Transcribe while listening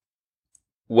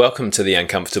Welcome to the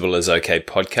Uncomfortable is Okay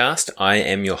podcast. I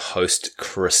am your host,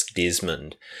 Chris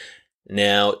Desmond.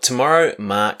 Now, tomorrow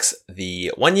marks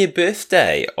the 1-year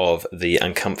birthday of the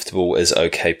Uncomfortable is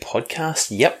Okay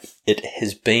podcast. Yep, it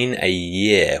has been a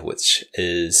year, which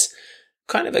is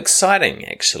kind of exciting,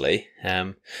 actually.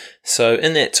 So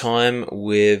in that time,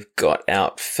 we've got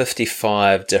out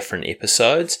 55 different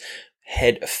episodes,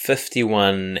 had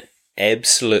 51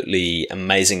 absolutely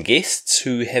amazing guests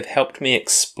who have helped me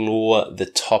explore the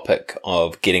topic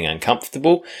of getting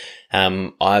uncomfortable.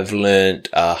 I've learned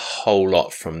a whole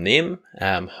lot from them.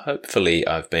 Hopefully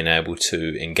I've been able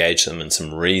to engage them in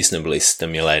some reasonably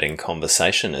stimulating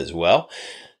conversation as well,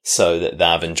 so that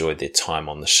they've enjoyed their time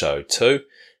on the show too.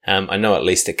 I know at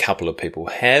least a couple of people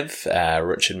have,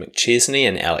 Richard McChesney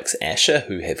and Alex Asher,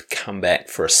 who have come back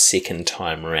for a second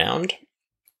time round.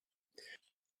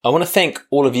 I want to thank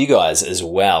all of you guys as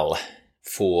well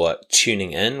for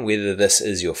tuning in, whether this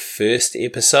is your first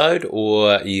episode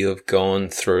or you've gone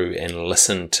through and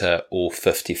listened to all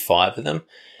 55 of them.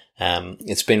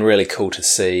 It's been really cool to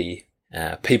see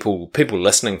people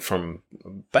listening from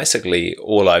basically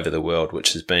all over the world,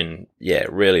 which has been,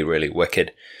 really, really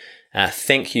wicked.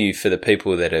 Thank you for the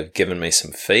people that have given me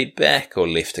some feedback or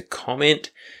left a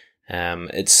comment.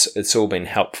 It's all been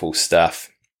helpful stuff.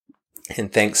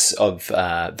 And thanks of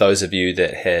those of you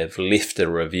that have left a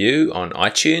review on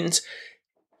iTunes,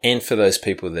 and for those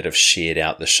people that have shared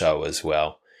out the show as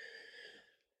well.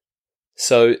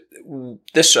 So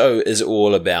this show is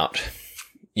all about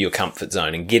your comfort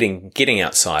zone and getting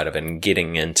outside of it and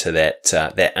getting into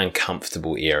that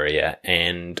uncomfortable area.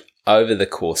 And over the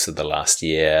course of the last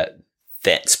year,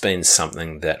 that's been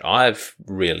something that I've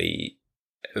really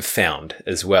found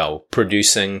as well.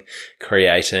 Producing,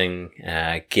 creating,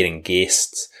 getting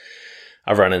guests.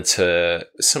 I've run into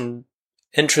some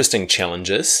interesting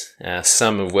challenges,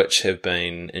 some of which have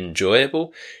been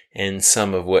enjoyable and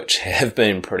some of which have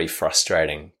been pretty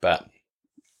frustrating. But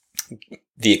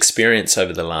the experience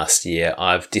over the last year,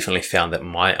 I've definitely found that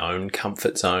my own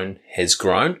comfort zone has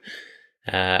grown,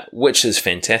 which is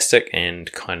fantastic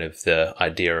and kind of the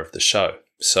idea of the show.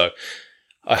 So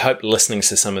I hope listening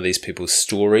to some of these people's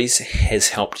stories has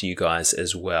helped you guys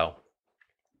as well.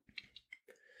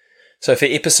 So for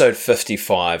episode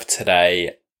 55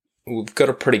 today, we've got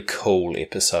a pretty cool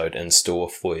episode in store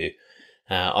for you.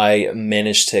 I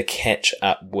managed to catch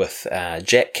up with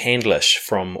Jack Candlish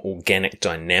from Organic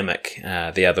Dynamic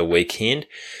the other weekend.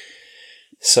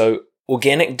 So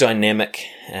Organic Dynamic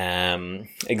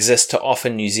exists to offer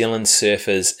New Zealand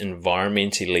surfers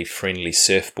environmentally friendly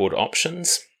surfboard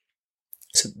options.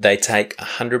 So they take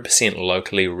 100%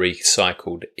 locally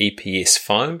recycled EPS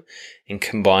foam and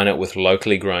combine it with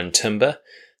locally grown timber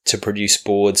to produce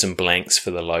boards and blanks for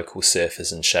the local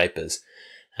surfers and shapers.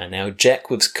 Now Jack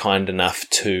was kind enough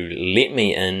to let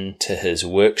me into his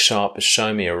workshop,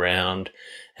 show me around,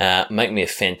 make me a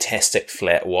fantastic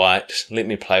flat white, let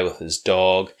me play with his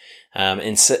dog,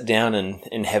 and sit down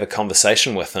and have a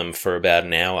conversation with him for about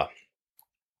an hour.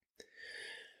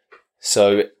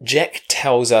 So Jack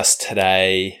tells us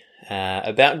today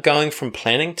about going from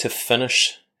planning to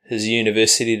finish his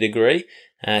university degree.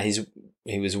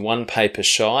 He was one paper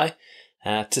shy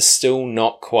to still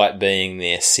not quite being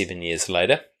there 7 years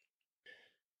later.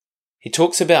 He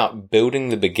talks about building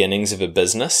the beginnings of a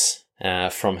business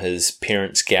from his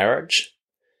parents' garage.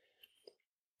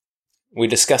 We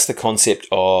discuss the concept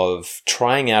of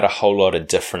trying out a whole lot of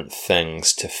different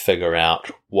things to figure out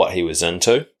what he was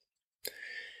into.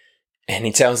 And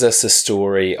he tells us the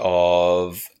story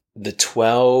of the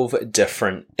 12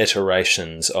 different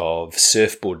iterations of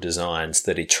surfboard designs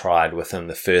that he tried within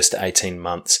the first 18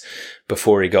 months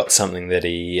before he got something that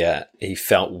he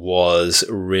felt was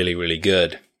really, really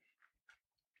good.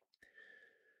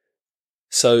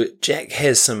 So Jack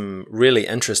has some really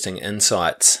interesting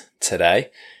insights today.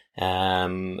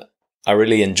 I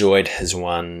really enjoyed his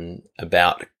one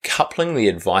about coupling the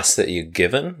advice that you're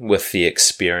given with the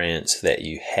experience that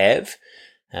you have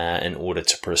in order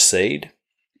to proceed.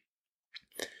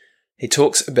 He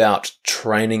talks about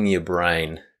training your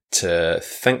brain to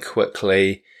think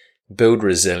quickly, build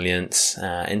resilience,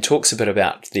 and talks a bit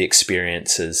about the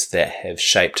experiences that have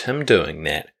shaped him doing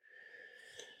that.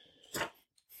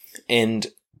 And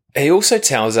he also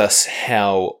tells us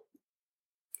how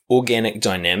Organic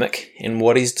Dynamic and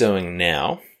what he's doing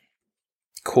now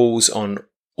calls on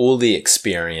all the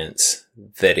experience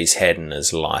that he's had in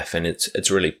his life, and it's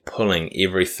really pulling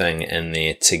everything in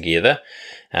there together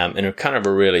in a kind of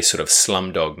a really sort of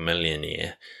Slumdog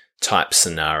Millionaire type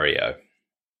scenario.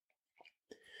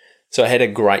 So I had a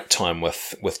great time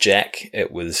with Jack.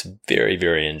 It was very,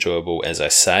 very enjoyable, as I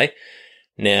say.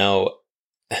 Now,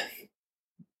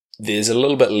 there's a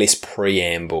little bit less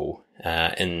preamble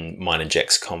in mine and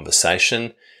Jack's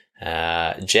conversation.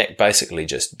 Jack basically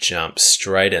just jumps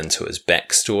straight into his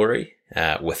backstory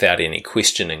without any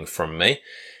questioning from me,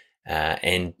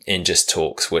 and just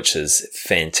talks, which is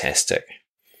fantastic.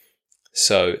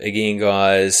 So again,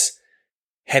 guys,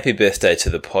 happy birthday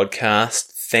to the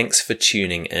podcast. Thanks for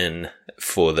tuning in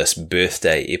for this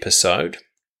birthday episode.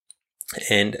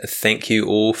 And thank you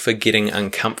all for getting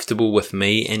uncomfortable with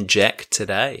me and Jack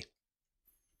today.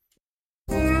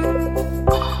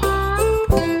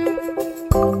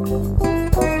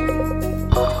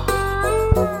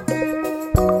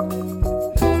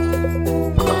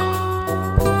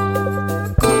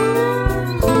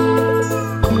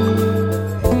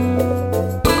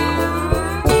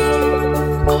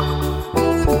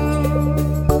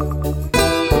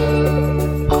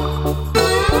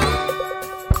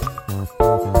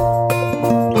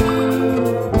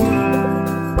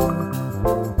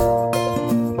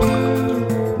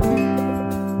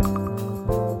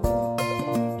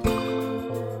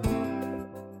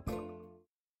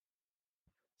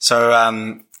 So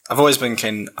I've always been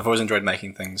keen. I've always enjoyed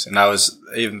making things, and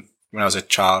even when I was a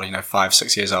child, 5,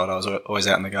 6 years old, I was always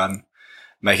out in the garden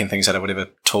making things out of whatever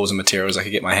tools and materials I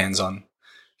could get my hands on,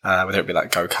 whether it be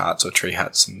like go-karts or tree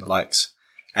huts and the likes.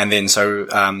 And then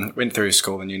went through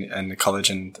school and college,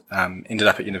 and ended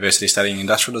up at university studying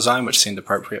industrial design, which seemed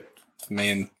appropriate for me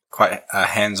and quite a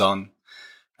hands-on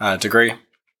degree.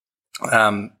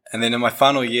 And then in my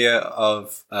final year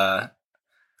of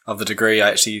the degree,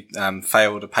 I actually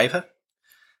failed a paper,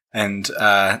 and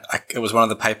it was one of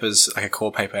the papers, like a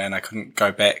core paper, and I couldn't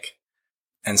go back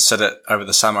and sit it over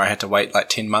the summer. I had to wait like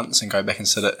 10 months and go back and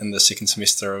sit it in the second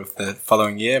semester of the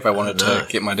following year if I wanted to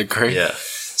get my degree. Yeah.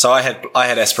 So I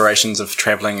had aspirations of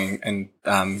traveling and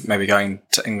maybe going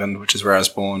to England, which is where I was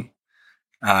born,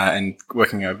 and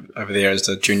working over there as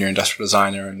a junior industrial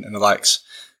designer and the likes.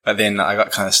 But then I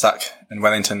got kind of stuck in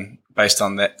Wellington based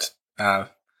on that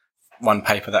one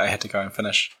paper that I had to go and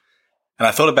finish. And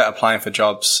I thought about applying for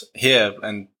jobs here,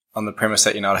 and on the premise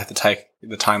that, I'd have to take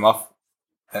the time off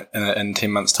in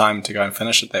 10 months' time to go and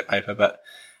finish that paper. But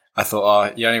I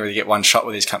thought, you only really get one shot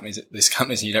with these companies,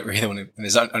 and you don't really want to, and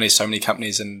there's only so many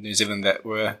companies in New Zealand that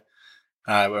were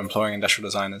employing industrial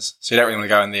designers. So you don't really want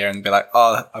to go in there and be like,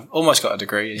 I've almost got a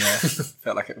degree,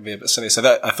 felt like it would be a bit silly.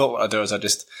 So I thought what I'd do is I'd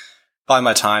just buy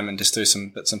my time and just do some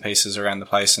bits and pieces around the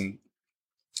place and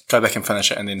go back and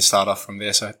finish it, and then start off from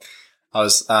there. So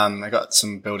I got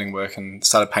some building work and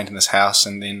started painting this house,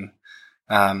 and then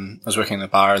I was working in a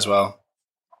bar as well,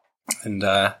 and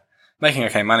making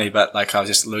okay money, but like I was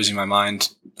just losing my mind.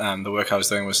 The work I was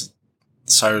doing was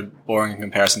so boring in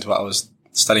comparison to what I was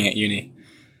studying at uni,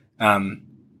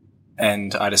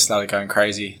 and I just started going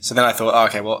crazy. So then I thought,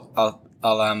 okay, well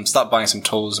I'll start buying some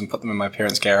tools and put them in my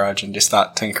parents' garage and just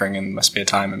start tinkering in my spare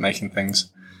time and making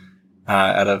things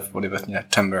out of whatever,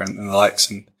 timber and the likes.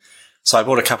 And so I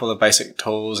bought a couple of basic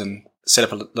tools and set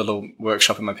up a little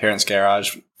workshop in my parents'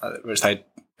 garage, which they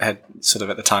had sort of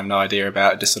at the time no idea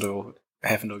about. It just sort of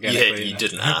happened organically. Yeah, you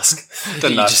didn't ask.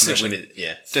 Didn't ask just permission.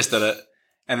 Yeah. Just did it.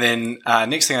 And then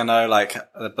next thing I know, like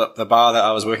the bar that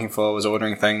I was working for was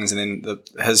ordering things, and then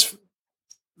his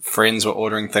friends were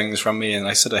ordering things from me, and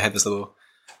I sort of had this little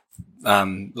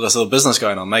business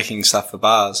going on, making stuff for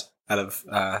bars out of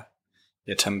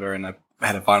timber, and I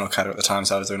had a vinyl cutter at the time,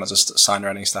 so I was doing lots of sign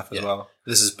writing stuff as well.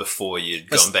 This is before you'd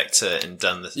gone back to and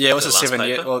done the it was the a last 7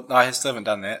 year. paper? Well, no, I still haven't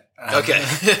done that. Okay.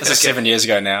 This is 7 years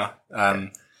ago now.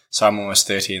 So I'm almost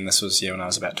 30, and this was when I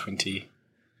was about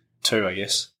 22, I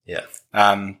guess. Yeah.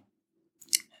 And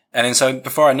then so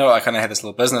before I knew it, I kind of had this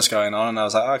little business going on, and I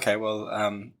was like, okay, well,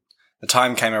 the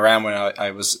time came around when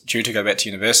I was due to go back to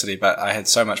university, but I had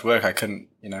so much work I couldn't,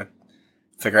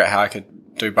 figure out how I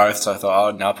could do both. So I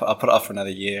thought, no, I'll put it off for another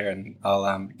year, and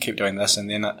I'll keep doing this. And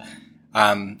then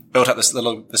built up this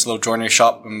little joinery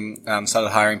shop, and started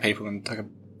hiring people, and took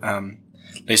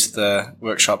leased the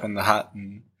workshop in the hut,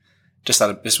 and just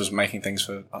was making things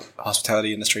for the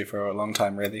hospitality industry for a long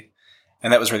time, really.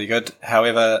 And that was really good.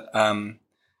 However,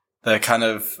 the kind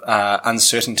of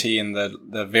uncertainty and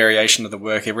the variation of the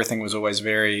work, everything was always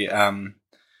very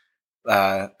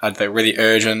either really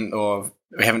urgent, or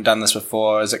we haven't done this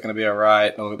before, is it going to be all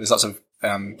right? Or there's lots of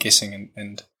guessing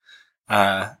and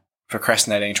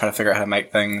procrastinating, trying to figure out how to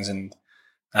make things, and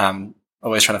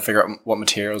always trying to figure out what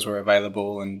materials were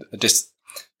available. And just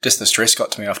the stress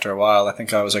got to me after a while. I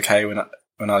think I was okay when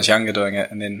I was younger doing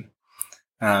it, and then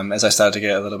as I started to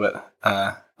get a little bit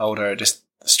older, the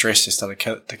stress just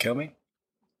started to kill me.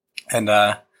 And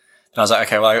I was like,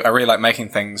 okay, well, I really like making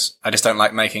things. I just don't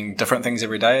like making different things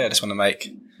every day. I just want to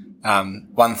make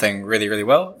one thing really, really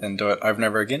well and do it over and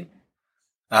over again.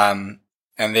 And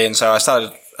then so I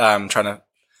started trying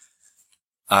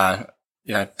to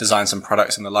design some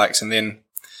products and the likes. And then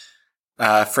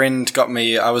a friend got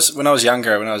me. When I was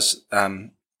younger, when I was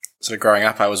sort of growing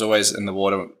up, I was always in the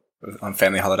water on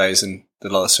family holidays and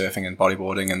did a lot of surfing and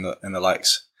bodyboarding and the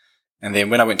likes. And then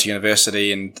when I went to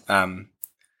university and I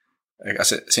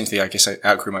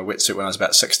outgrew my wetsuit when I was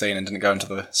about 16 and didn't go into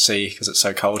the sea because it's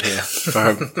so cold here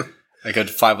for a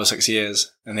good 5 or 6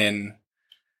 years. And then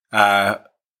a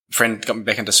friend got me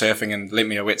back into surfing and lent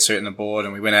me a wetsuit and a board,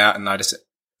 and we went out and I just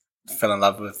fell in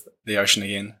love with the ocean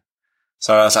again.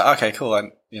 So I was like, okay, cool. I'll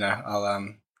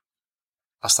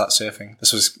start surfing.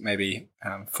 This was maybe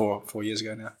 4 years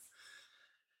ago now.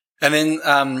 And then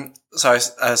so I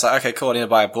was like, okay, cool. I need to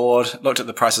buy a board. Looked at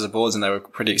the prices of boards and they were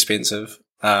pretty expensive.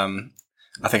 I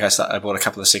think I bought a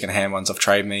couple of secondhand ones off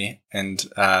Trade Me,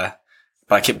 but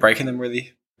I kept breaking them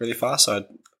really, really fast. So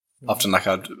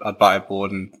I'd buy a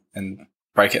board and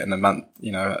break it in a month,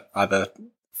 either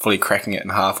fully cracking it in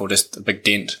half or just a big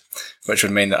dent, which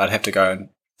would mean that I'd have to go and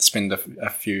spend a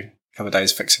couple of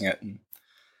days fixing it.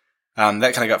 And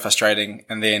that kind of got frustrating.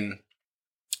 And then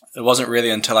it wasn't really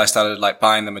until I started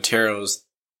buying the materials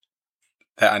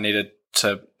that I needed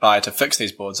to buy to fix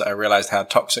these boards that I realized how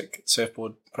toxic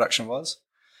surfboard production was.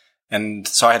 And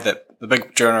so I had the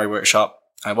big joinery workshop.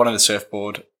 I wanted a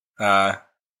surfboard, and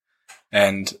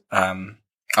I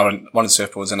wanted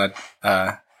surfboards, and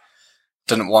I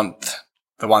didn't want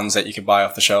the ones that you could buy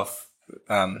off the shelf.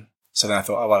 So then I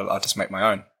thought, I'll just make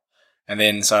my own. And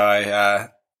then so I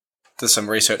did some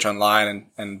research online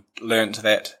and learned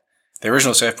that the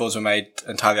original surfboards were made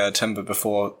entirely out of timber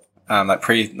before,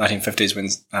 pre-1950s when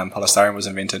polystyrene was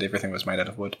invented. Everything was made out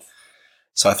of wood.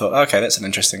 So I thought, okay, that's an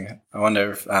interesting. I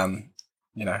wonder if I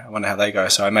wonder how they go.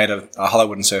 So I made a hollow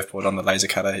wooden surfboard on the laser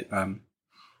cutter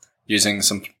using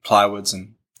some plywoods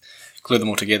and glued them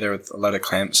all together with a load of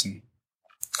clamps. And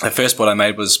the first board I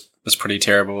made was pretty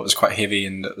terrible. It was quite heavy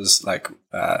and it was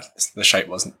the shape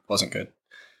wasn't good.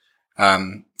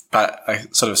 But I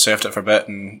sort of surfed it for a bit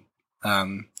and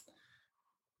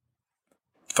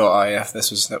thought,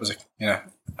 that was a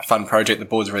fun project. The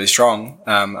board's really strong.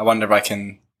 I wonder if I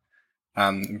can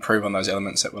improve on those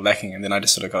elements that were lacking. And then I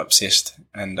just sort of got obsessed.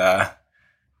 And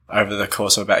over the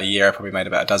course of about a year, I probably made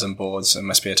about a dozen boards. It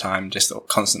must be a time just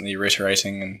constantly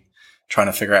reiterating and trying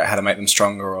to figure out how to make them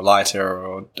stronger or lighter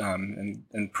or and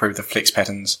improve the flex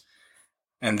patterns.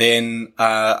 And then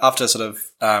after sort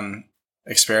of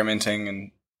experimenting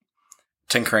and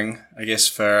tinkering, I guess,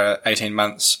 for 18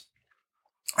 months,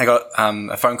 I got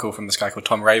a phone call from this guy called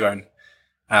Tom Raybone,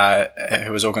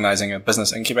 who was organising a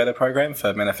business incubator program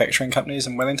for manufacturing companies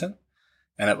in Wellington.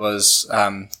 And it was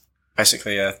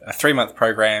basically a 3-month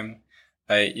program.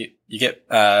 They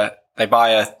buy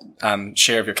a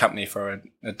share of your company for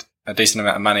a decent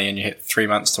amount of money, and you get 3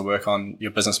 months to work on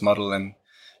your business model and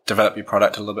develop your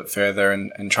product a little bit further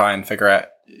and try and figure out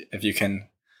if you can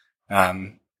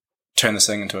turn this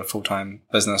thing into a full-time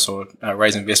business or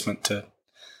raise investment to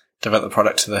develop the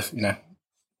product to the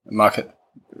market,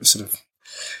 sort of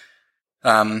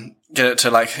get it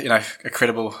to a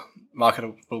credible,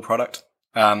 marketable product.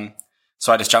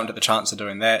 So I just jumped at the chance of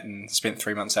doing that and spent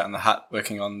 3 months out in the hut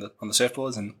working on the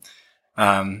surfboards and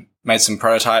made some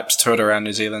prototypes, toured around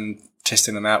New Zealand,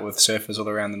 testing them out with surfers all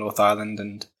around the North Island,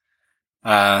 and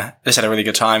just had a really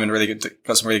good time and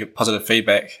got some really good positive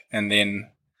feedback. And then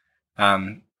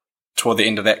toward the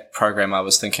end of that program, I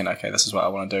was thinking, okay, this is what I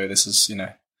want to do. This is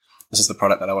the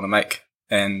product that I want to make,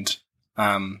 and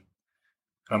I'm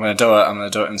going to do it. I'm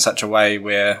going to do it in such a way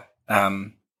where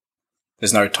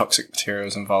there's no toxic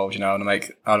materials involved. I want to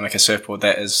make a surfboard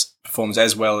that performs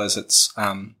as well as its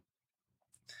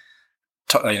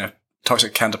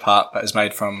toxic counterpart, but is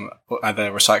made from either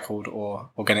recycled or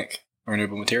organic or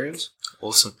renewable materials.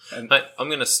 Awesome, mate. I'm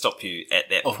going to stop you at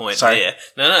that point there.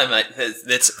 No, mate.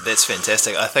 That's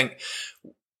fantastic. I think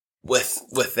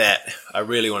with that, I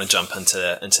really want to jump into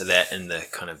that and the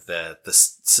kind of the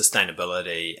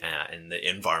sustainability and the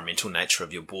environmental nature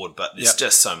of your board. But there's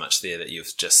just so much there that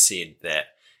you've just said that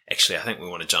actually I think we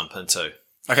want to jump into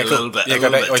a little bit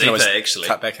deeper. Actually,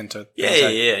 cut back into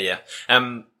yeah.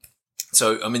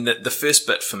 So I mean, the first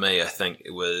bit for me, I think,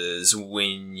 was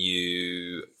when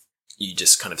you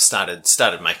just kind of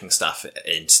started making stuff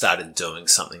and started doing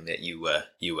something that you were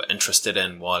interested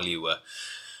in while you were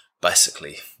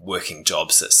basically working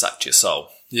jobs that sucked your soul.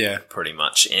 Yeah. Pretty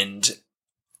much. And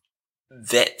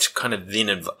that kind of then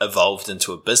evolved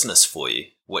into a business for you,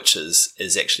 which is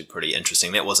actually pretty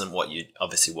interesting. That wasn't what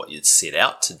you'd set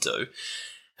out to do.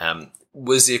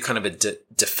 Was there kind of a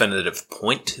definitive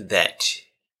point that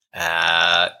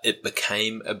it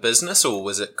became a business, or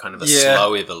was it kind of a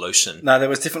slow evolution? No, there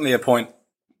was definitely a point,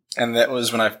 and that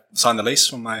was when I signed the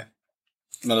lease on my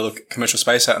little commercial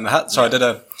space out in the hut. So I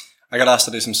got asked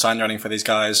to do some sign running for these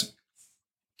guys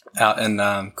out in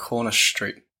Cornish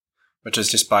Street, which is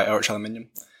just by Ulrich Aluminium.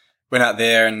 Went out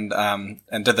there and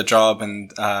did the job,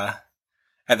 and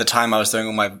at the time I was doing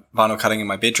all my vinyl cutting in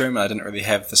my bedroom, and I didn't really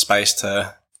have the space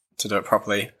to do it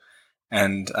properly.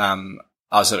 And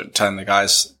I was sort of telling the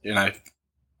guys,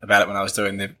 about it when I was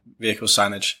doing the vehicle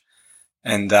signage,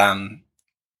 and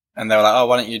they were like, "Oh,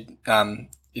 why don't you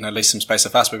lease some space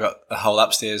off us? We've got a whole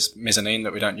upstairs mezzanine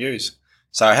that we don't use."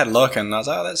 So I had a look, and I was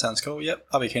like, "Oh, that sounds cool. Yep,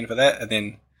 I'll be keen for that." And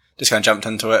then just kind of jumped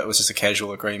into it. It was just a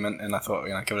casual agreement, and I thought,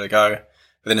 give it a go.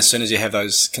 But then as soon as you have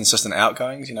those consistent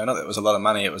outgoings, not that it was a lot of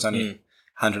money, it was only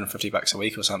 $150 a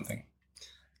week or something.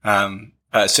 But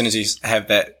as soon as you have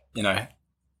that,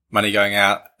 money going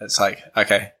out, it's like,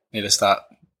 okay, need to start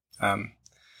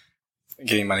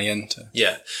getting money in.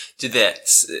 Yeah. Did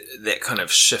that kind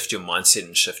of shift your mindset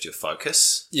and shift your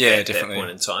focus? Yeah, at definitely. That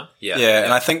point in time? Yeah. Yeah,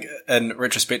 and I think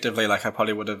retrospectively, I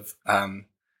probably would have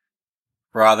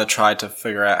rather tried to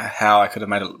figure out how I could have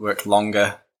made it work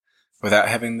longer without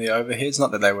having the overheads.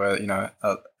 Not that they were,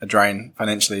 a drain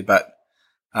financially, but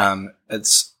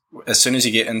it's as soon as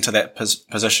you get into that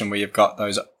position where you've got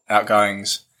those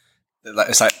outgoings,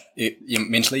 it's like you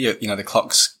mentally, the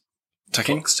clock's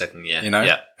ticking. Yeah.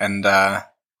 Yeah. And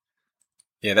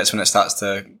that's when it starts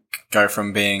to go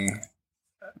from being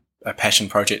a passion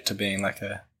project to being like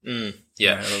a and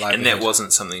that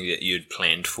wasn't something that you'd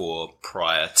planned for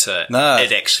prior to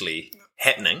it actually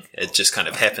happening. It just kind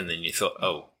of happened, and you thought,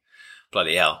 "Oh,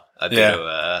 bloody hell, I better."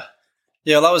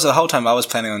 Well, that was the whole time I was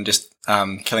planning on just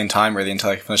killing time really until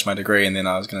I could finish my degree, and then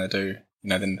I was going to do,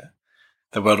 then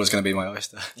the world was going to be my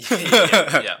oyster.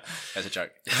 Yeah. As a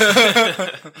joke.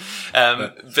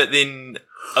 But then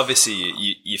obviously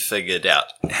you figured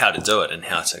out how to do it and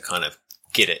how to kind of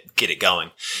get it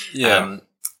going. Yeah.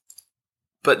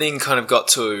 But then kind of got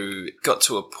to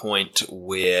a point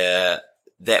where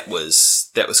that was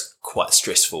quite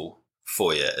stressful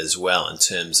for you as well, in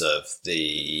terms of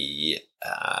the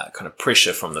kind of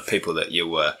pressure from the people that you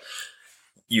were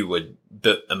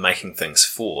making things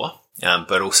for,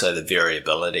 but also the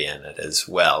variability in it as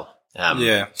well.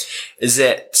 Is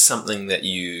that something that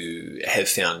you have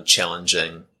found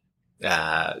challenging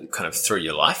kind of through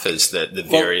your life, is the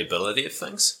variability of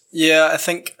things? Yeah, I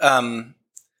think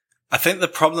the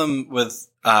problem with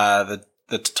the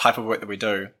type of work that we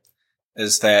do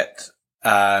is that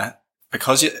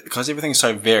because everything's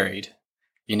so varied,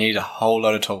 you need a whole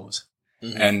lot of tools,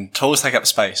 and tools take up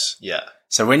space. Yeah.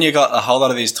 So when you got a whole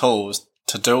lot of these tools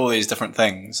to do all these different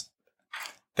things,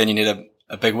 then you need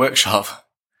a big workshop,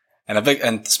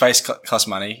 and space costs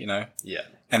money, Yeah.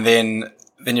 And then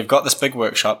you've got this big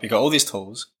workshop, you've got all these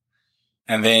tools,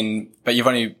 but you've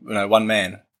only, one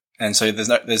man. And so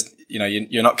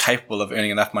you're not capable of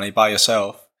earning enough money by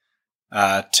yourself,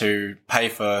 to pay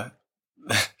for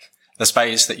the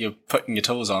space that you're putting your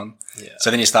tools on. Yeah.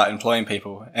 So then you start employing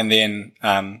people, and then,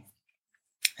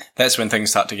 that's when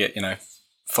things start to get,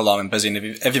 full on and busy. And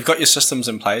if you've got your systems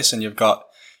in place and you've got,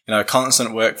 a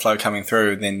constant workflow coming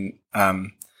through, then,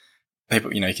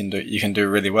 people, you can do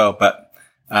really well. But,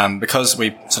 because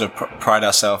we sort of pride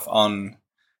ourselves on,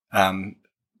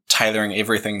 tailoring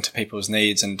everything to people's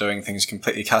needs and doing things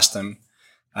completely custom,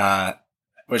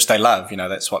 which they love,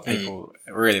 that's what people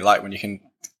really like, when you can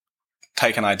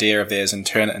take an idea of theirs and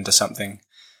turn it into something,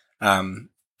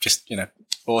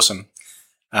 awesome.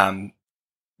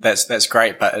 That's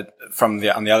great. But on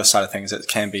the other side of things, it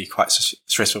can be quite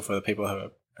stressful for the people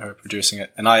who are producing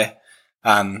it. And I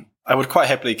would quite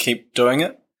happily keep doing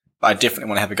it, but I definitely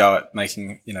want to have a go at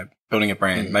making, building a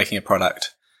brand, making a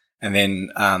product. And then,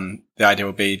 the idea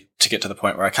will be to get to the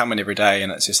point where I come in every day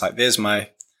and it's just like, there's my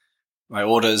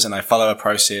orders, and I follow a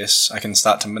process. I can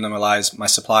start to minimalize my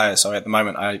suppliers. So at the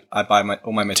moment, I buy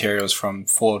all my materials from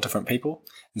 4 different people,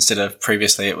 instead of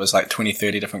previously it was like 20,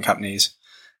 30 different companies.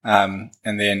 And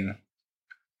then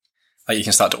you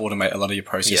can start to automate a lot of your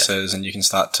processes, and you can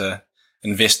start to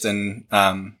invest in,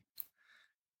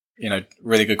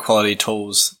 really good quality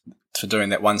tools for doing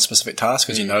that one specific task,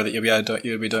 because you know that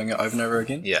you'll be doing it over and over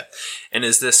again. Yeah. And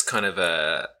is this kind of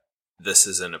this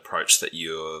is an approach that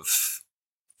you've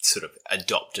sort of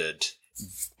adopted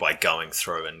by going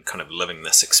through and kind of living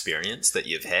this experience that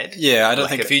you've had? Yeah, I don't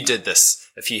think if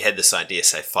you had this idea,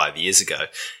 say 5 years ago,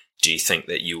 do you think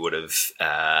that you would have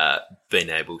been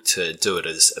able to do it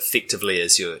as effectively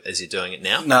as you're doing it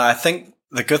now? No, I think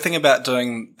the good thing about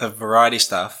doing the variety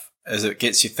stuff is it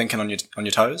gets you thinking on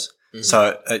your toes. Mm-hmm.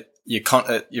 So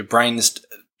your brain's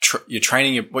you're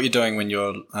training what you're doing when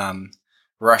you're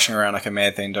rushing around like a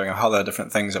mad thing, doing a whole lot of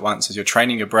different things at once, is you're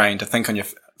training your brain to think on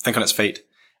its feet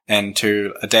and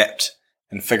to adapt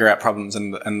and figure out problems.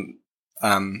 And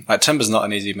like timber's not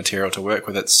an easy material to work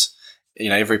with. It's,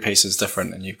 every piece is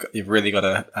different, and you've really got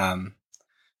to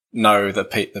know the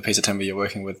piece of timber you're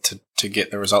working with to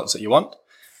get the results that you want,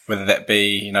 whether that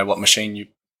be, what machine you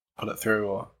put it through,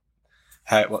 or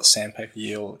what sandpaper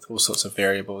yield, all sorts of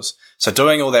variables. So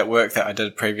doing all that work that I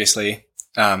did previously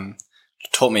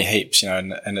taught me heaps,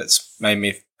 and it's made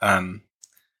me, taught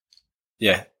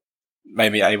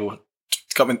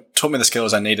me the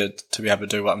skills I needed to be able to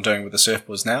do what I'm doing with the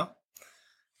surfboards now.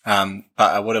 But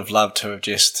I would have loved to have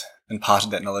just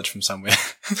imparted that knowledge from somewhere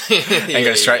and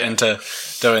go straight into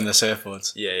doing the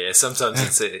surfboards. Yeah.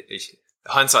 Sometimes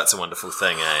hindsight's a wonderful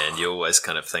thing, and you always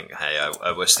kind of think, hey,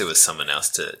 I wish there was someone else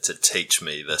to teach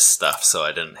me this stuff so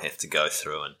I didn't have to go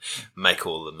through and make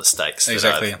all the mistakes that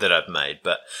I've made.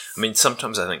 But I mean,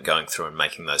 sometimes I think going through and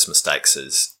making those mistakes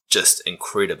is just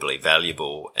incredibly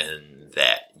valuable in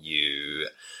that you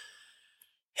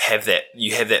have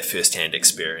that first-hand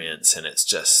experience, and it's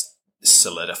just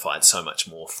solidified so much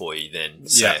more for you than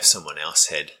say if someone else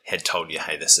had told you,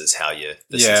 hey, this is how you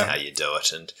do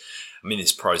it. And I mean,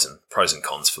 there's pros and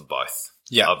cons for both,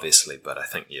 obviously, but I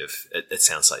think it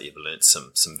sounds like you've learned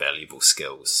some valuable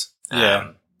skills.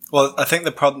 Well, I think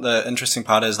the interesting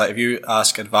part is, like, if you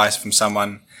ask advice from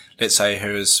someone, let's say,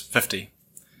 who is 50,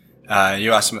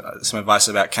 you ask them some advice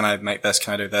about, can I make this?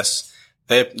 Can I do this?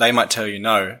 They might tell you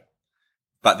no,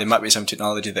 but there might be some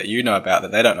technology that you know about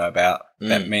that they don't know about.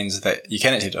 That means that you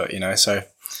can actually do it, So,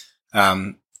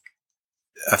 I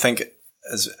think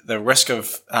the risk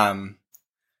of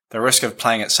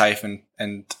playing it safe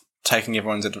and taking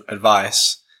everyone's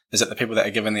advice is that the people that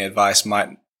are given the advice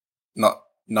might not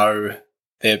know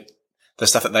the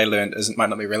stuff that they learned might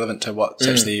not be relevant to what's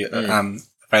actually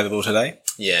available today.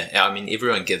 Yeah, I mean,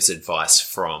 everyone gives advice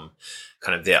from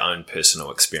kind of their own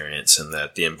personal experience and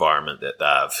the environment that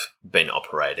they've been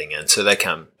operating in. So they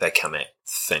come at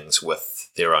things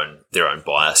with their own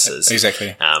biases,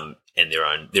 exactly, and their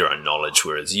own knowledge.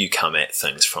 Whereas you come at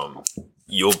things from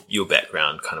your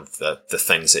background, kind of the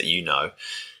things that you know,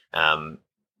 and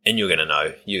you're going to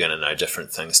know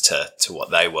different things to what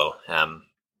they will.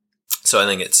 So I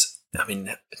think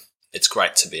it's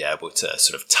great to be able to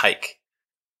sort of take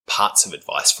parts of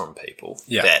advice from people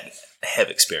that have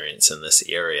experience in this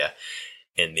area,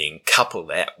 and then couple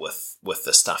that with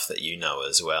the stuff that you know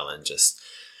as well, and just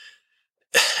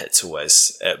it's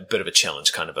always a bit of a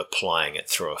challenge kind of applying it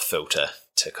through a filter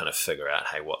to kind of figure out,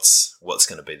 hey, what's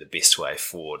going to be the best way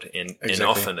forward, and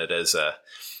often it's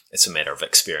a matter of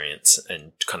experience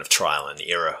and kind of trial and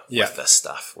error with this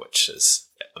stuff, which is,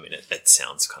 I mean, it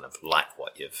sounds kind of like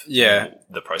what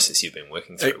the process you've been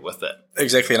working through with it.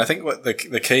 Exactly. And I think what the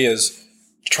key is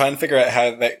try and figure out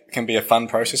how that can be a fun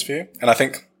process for you. And I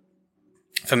think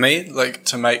for me, like,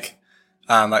 to make,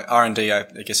 like R&D, I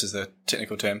guess is the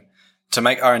technical term, to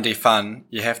make R&D fun,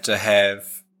 you have to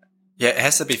have, it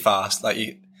has to be fast.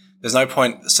 Like, there's no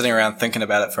point sitting around thinking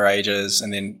about it for ages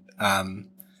and then,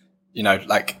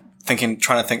 like trying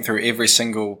to think through every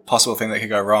single possible thing that could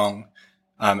go wrong.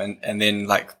 And then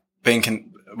like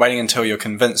waiting until you're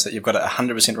convinced that you've got it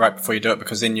 100% right before you do it,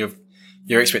 because then your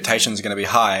expectations are going to be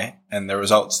high and the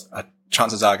results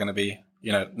chances are going to be,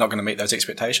 not going to meet those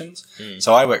expectations.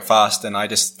 So I work fast and I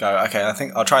just go, okay, I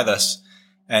think I'll try this.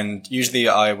 And usually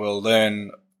I will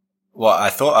learn what I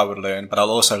thought I would learn, but I'll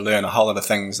also learn a whole lot of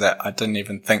things that I didn't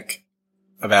even think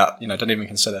about, didn't even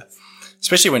consider.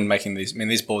 Especially when making these, I mean,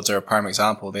 these boards are a prime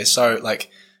example. They're so like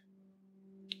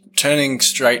turning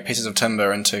straight pieces of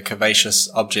timber into curvaceous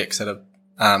objects that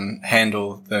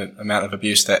handle the amount of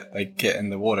abuse that they get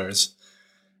in the waters.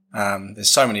 There's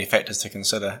so many factors to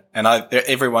consider. And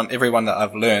everyone that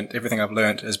I've learned, everything I've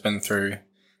learned has been through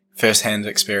first-hand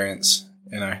experience,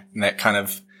 and that kind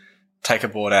of take a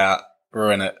board out,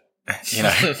 ruin it,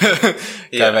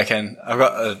 go back in. I've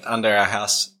got under our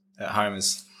house at home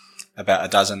is about a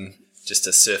dozen. Just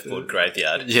a surfboard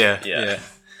graveyard. Yeah.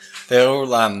 They're all,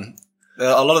 a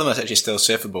lot of them are actually still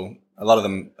surfable. A lot of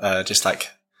them are just like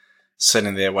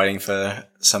sitting there waiting for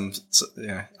some,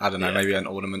 I don't know, maybe an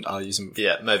ornament I'll use them.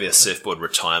 Yeah, maybe a surfboard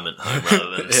retirement home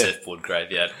rather than a surfboard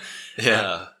graveyard.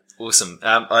 Yeah. Awesome.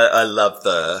 I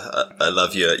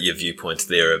love your viewpoint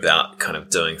there about kind of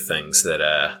doing things that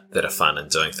are fun and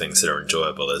doing things that are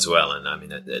enjoyable as well. And I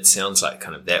mean, it sounds like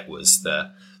kind of that was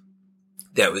the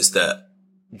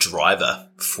driver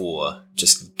for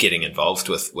just getting involved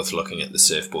with looking at the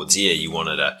surfboards. You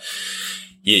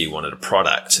wanted a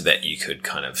product that you could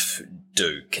kind of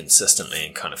do consistently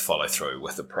and kind of follow through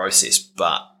with the process.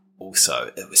 But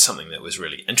also it was something that was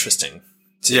really interesting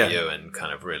to you and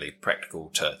kind of really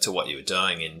practical to what you were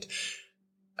doing.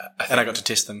 And I got to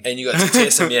test them. And you got to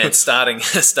test them, and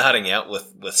starting out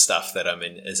with stuff that,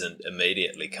 isn't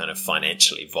immediately kind of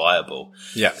financially viable.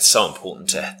 Yeah. It's so important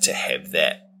to have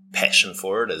that passion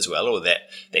for it as well, or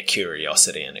that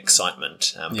curiosity and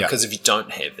excitement. Because if you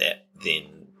don't have that,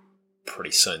 then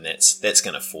pretty soon that's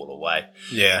going to fall away.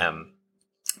 Yeah.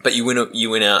 But you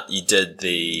went out, you did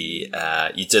the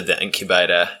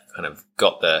incubator, kind of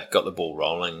got the ball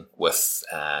rolling with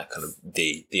kind of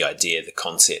the idea, the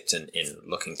concept, and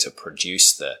looking to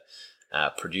produce the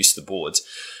boards.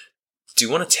 Do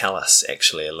you want to tell us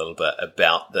actually a little bit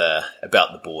about the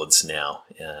boards now,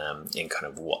 and kind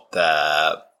of what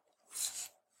the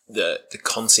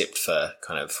concept for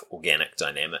kind of organic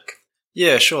dynamic?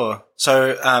 Yeah, sure.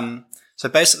 So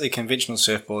basically, conventional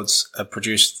surfboards are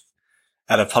produced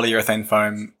out of polyurethane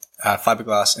foam,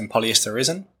 fiberglass, and polyester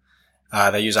resin.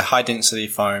 They use a high density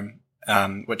foam,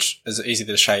 which is easy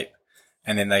to shape,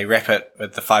 and then they wrap it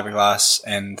with the fiberglass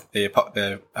and the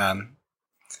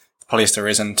polyester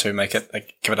resin to make it,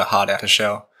 give it a hard outer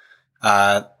shell.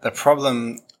 The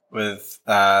problem with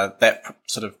that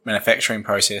sort of manufacturing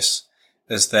process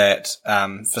is that,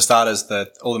 for starters,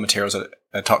 all the materials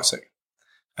are toxic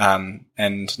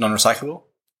and non-recyclable.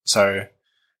 So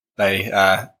they,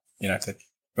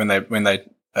 when they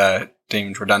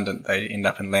deemed redundant, they end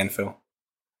up in landfill.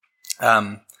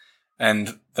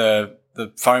 And the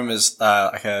foam is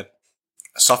like a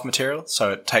soft material,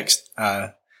 so it takes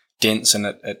dents and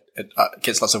it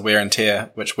gets lots of wear and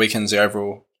tear, which weakens the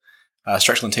overall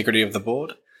structural integrity of the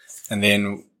board. And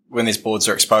then when these boards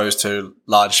are exposed to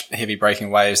large, heavy breaking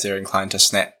waves, they're inclined to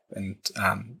snap, and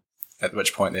at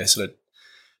which point they're sort of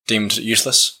deemed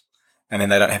useless, and then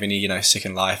they don't have any,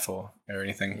 second life or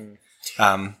anything.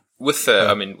 With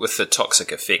the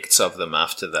toxic effects of them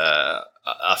after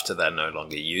they're no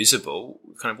longer usable,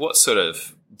 kind of what sort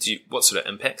of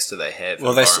impacts do they have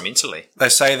environmentally? They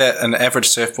say that an average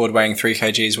surfboard weighing 3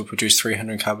 kgs will produce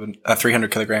 300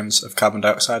 kilograms of carbon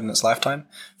dioxide in its lifetime,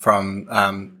 from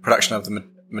production of the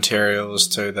materials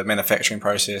to the manufacturing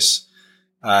process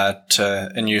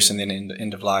to in use and then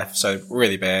end of life. So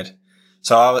really bad.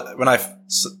 So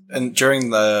during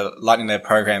the Lightning Lab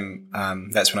program,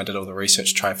 that's when I did all the research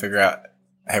to try to figure out,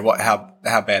 hey,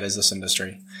 how bad is this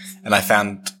industry? And I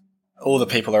found all the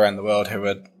people around the world who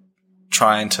were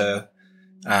trying to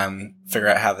figure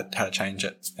out how to change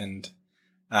it. And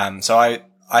so I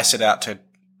set out to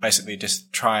basically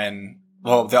just try and,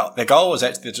 their goal was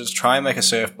actually to just try and make a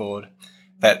surfboard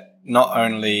that not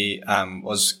only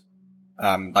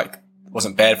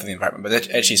wasn't bad for the environment, but it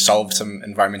actually solved some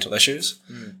environmental issues,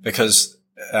 because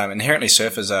inherently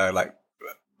surfers are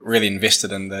really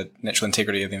invested in the natural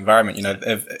integrity of the environment.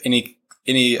 If any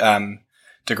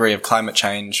degree of climate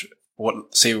change,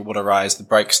 seawater rise, the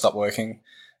brakes stop working,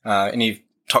 any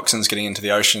toxins getting into the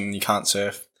ocean, you can't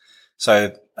surf.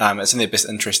 So it's in their best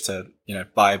interest to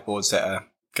buy boards that are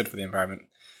good for the environment.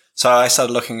 So I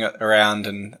started looking around,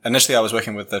 and initially I was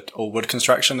working with all wood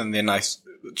construction, and then I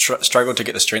struggled to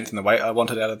get the strength and the weight I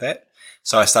wanted out of that.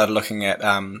 So I started looking at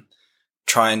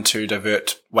trying to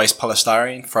divert waste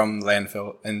polystyrene from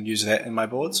landfill and use that in my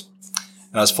boards.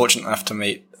 And I was fortunate enough to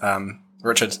meet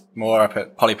Richard Moore up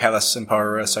at Polypalace in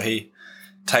Porora. So he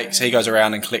goes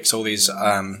around and collects all these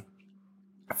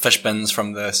fish bins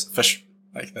from the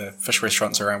fish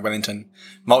restaurants around Wellington,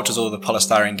 mulches all the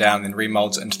polystyrene down, and then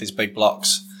remolds it into these big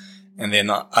blocks. And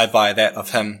then I buy that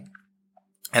of him,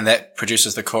 and that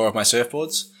produces the core of my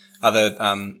surfboards.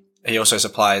 He also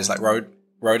supplies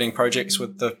roading projects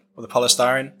with the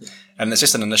polystyrene, and it's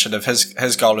just an initiative.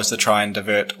 His goal is to try and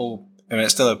divert all. I mean,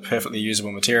 it's still a perfectly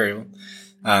usable material,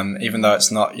 even though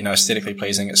it's not aesthetically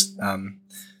pleasing. It's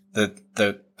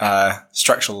the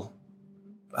structural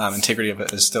integrity of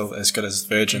it is still as good as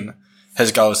virgin.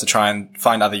 His goal is to try and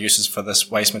find other uses for this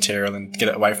waste material and get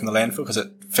it away from the landfill, because it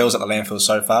fills up the landfill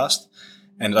so fast,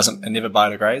 and it never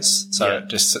biodegrades. So it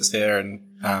just sits there and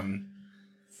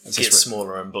it gets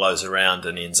smaller and blows around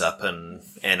and ends up in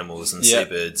animals and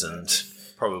seabirds and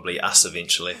probably us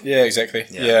eventually. Yeah, exactly.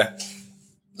 Yeah.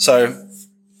 So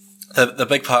the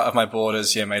big part of my board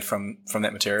is made from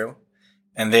that material.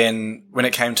 And then when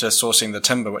it came to sourcing the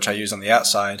timber, which I use on the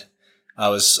outside, I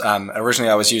was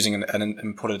originally using an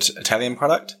imported Italian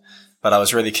product, but I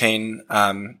was really keen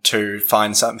to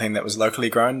find something that was locally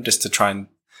grown, just to try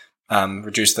and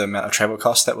reduce the amount of travel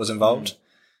costs that was involved.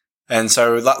 And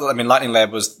so, Lightning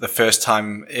Lab was the first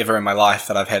time ever in my life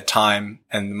that I've had time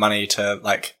and money to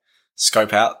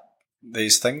scope out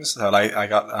these things. So I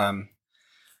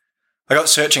got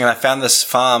searching, and I found this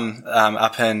farm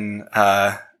up in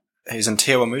he's in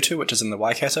Te Awamutu, which is in the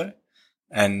Waikato.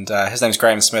 And his name's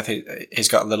Graham Smith. He's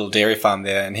got a little dairy farm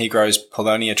there, and he grows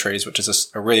Paulownia trees, which is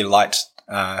a really light,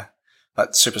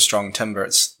 but super strong timber.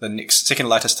 It's the second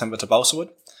lightest timber to balsa wood.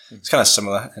 It's kind of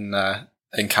similar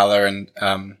in color and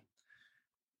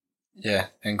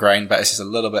in grain, but it's just a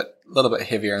little bit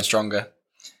heavier and stronger.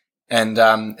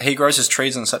 And he grows his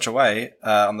trees in such a way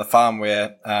on the farm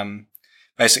where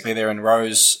basically they're in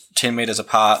rows 10 meters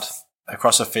apart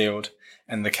across a field.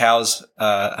 And the cows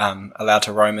are allowed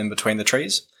to roam in between the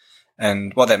trees.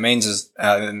 And what that means is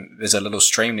there's a little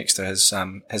stream next to his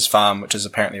farm, which is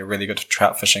apparently a really good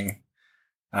trout fishing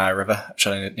river, which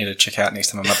I need to check out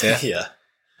next time I'm up there. Yeah.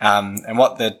 And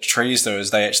what the trees do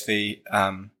is they actually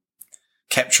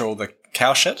capture all the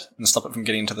cow shit and stop it from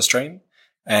getting into the stream.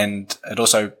 And it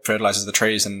also fertilizes the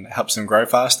trees and helps them grow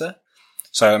faster.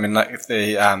 So, I mean, like if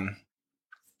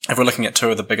we're looking at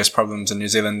two of the biggest problems in New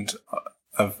Zealand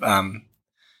of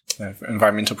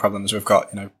environmental problems, we've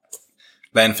got,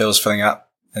 landfills filling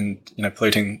up and,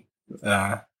 polluting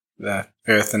the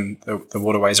earth and the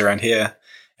waterways around here,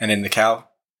 and then the cow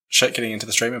shit getting into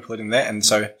the stream and polluting that. And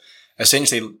so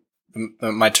essentially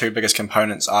my two biggest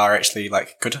components are actually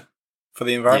like good for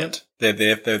the environment. Yep.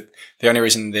 They're the only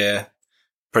reason they're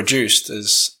produced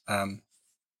is, in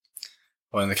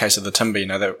the case of the timber,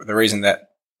 the reason that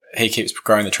he keeps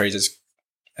growing the trees is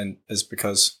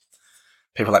because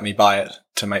people like me buy it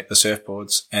to make the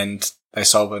surfboards, and they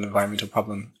solve an environmental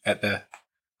problem at the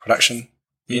production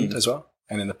end as well.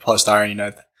 And then the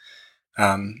polystyrene,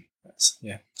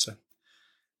 so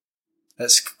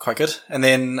that's quite good. And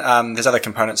then there's other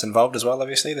components involved as well,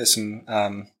 obviously. There's some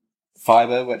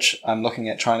fiber, which I'm looking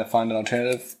at trying to find an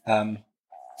alternative.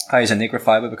 I use a Negra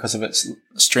fiber because of its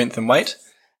strength and weight,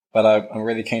 but I'm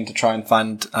really keen to try and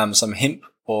find some hemp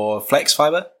or flax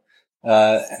fiber.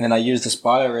 And then I use this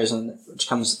bioresin, which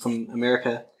comes from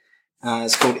America.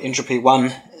 It's called Entropy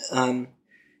One, and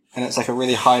it's like a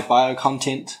really high bio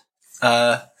content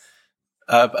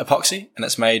epoxy, and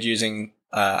it's made using,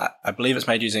 I believe it's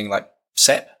made using like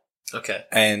sap,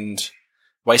 and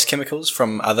waste chemicals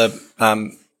from other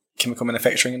chemical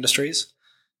manufacturing industries.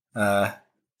 We're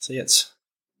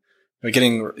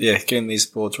getting these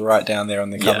boards right down there on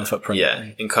the carbon footprint.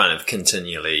 Yeah, and kind of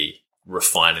continually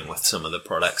refining with some of the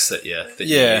products that you're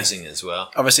using as well.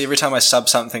 Obviously, every time I sub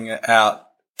something out,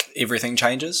 everything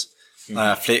changes.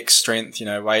 Flex, strength,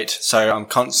 weight. So I'm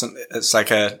constant. It's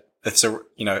like a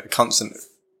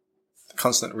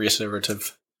constant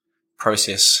reiterative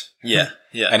process. Yeah.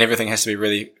 And everything has to be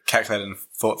really calculated and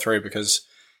thought through, because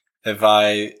if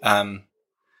the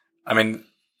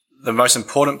most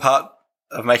important part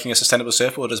of making a sustainable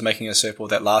surfboard is making a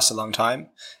surfboard that lasts a long time.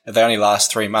 If they only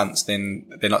last 3 months, then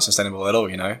they're not sustainable at all,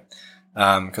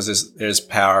 because there's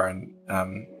power and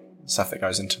stuff that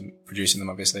goes into producing them,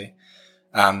 obviously.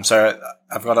 So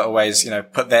I've got to always,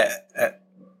 put that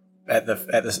at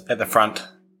the front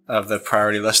of the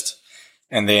priority list,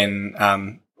 and then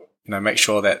make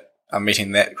sure that I'm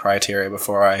meeting that criteria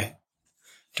before I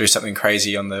do something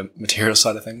crazy on the material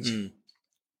side of things.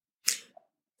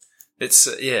 It's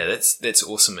that's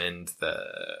awesome. And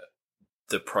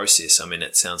the process,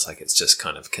 it sounds like it's just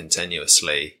kind of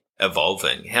continuously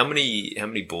evolving. How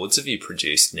many boards have you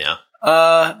produced now?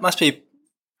 Must be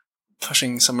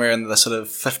pushing somewhere in the sort of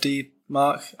 50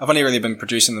 mark. I've only really been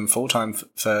producing them full time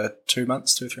for 2 or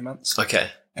 3 months.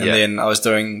 Okay. And then I was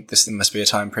doing this in Must Be a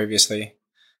Time previously.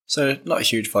 So not a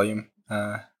huge volume,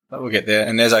 but we'll get there.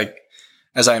 And as I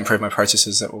improve my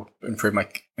processes, that will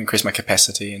increase my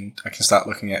capacity, and I can start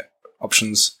looking at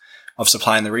options of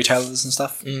supplying the retailers and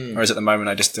stuff. Whereas at the moment,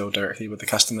 I just deal directly with the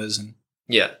customers. And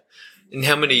and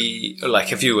how many,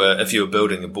 like if you were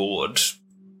building a board,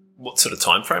 what sort of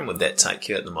time frame would that take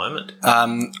you at the moment?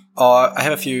 I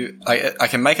have a few. I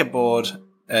can make a board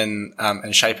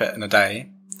and shape it in a day,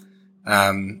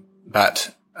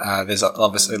 but there's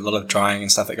obviously a lot of drying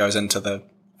and stuff that goes into the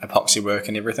epoxy work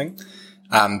and everything.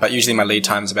 But usually my lead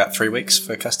time is about 3 weeks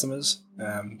for customers,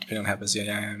 depending on how busy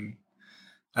I am.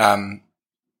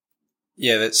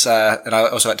 That's, and I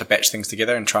also like to batch things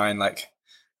together and try and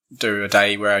do a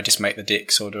day where I just make the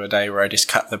decks, or do a day where I just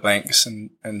cut the blanks. And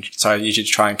so I usually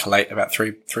try and collate about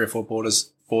three or four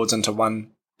boards into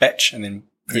one batch, and then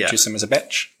produce them as a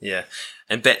batch. Yeah.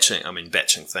 And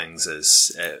batching things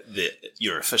is,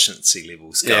 your efficiency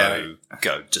levels go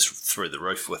just through the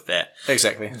roof with that.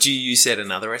 Exactly. Do you use that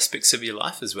in other aspects of your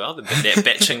life as well? That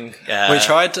batching? We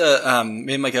tried to,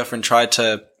 me and my girlfriend tried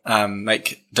to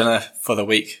make dinner for the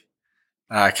week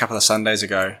a couple of Sundays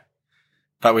ago,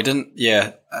 but we didn't.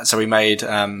 So we made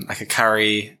a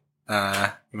curry. We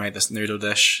made this noodle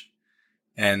dish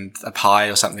and a pie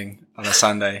or something on a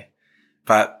Sunday.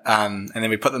 But and then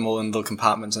we put them all in little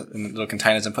compartments, in little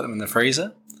containers, and put them in the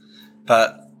freezer.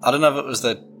 But I don't know if it was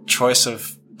the choice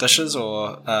of dishes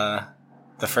or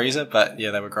the freezer, but yeah,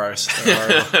 they were gross. They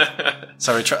were horrible.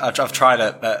 So I've tried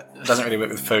it, but it doesn't really work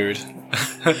with food.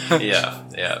 yeah,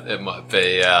 it might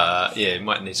be. You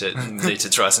might need to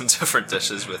try some different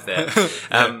dishes with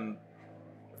that.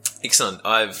 Excellent.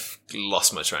 I've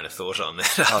lost my train of thought on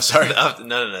that. Oh, sorry.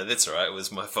 No, that's all right. It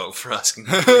was my fault for asking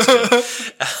the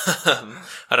question.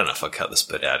 I don't know if I'll cut this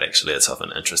bit out. Actually, it's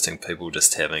often interesting. People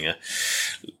just having a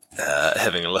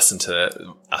listen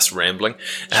to us rambling.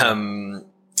 Damn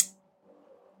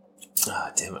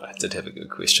it! I did have a good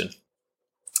question.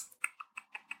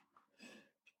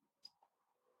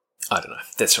 I don't know.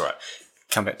 That's all right.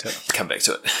 Come back to it.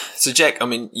 So, Jack, I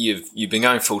mean, you've been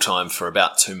going full time for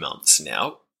about 2 months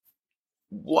now.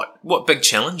 What big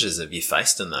challenges have you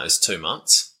faced in those 2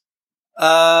 months?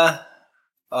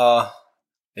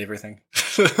 Everything.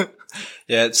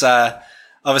 Yeah, it's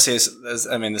obviously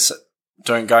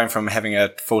going from having a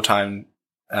full-time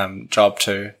job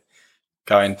to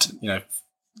going to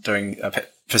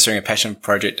pursuing a passion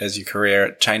project as your career,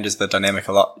 it changes the dynamic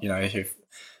a lot.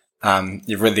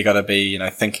 You've really got to be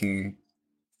thinking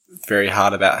very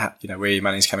hard about how, where your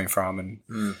money's coming from, and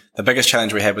the biggest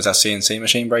challenge we had was our CNC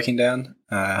machine breaking down,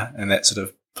 and that sort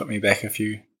of put me back a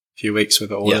few weeks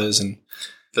with the orders. And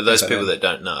for those people that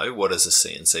don't know, what is a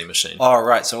CNC machine? Oh,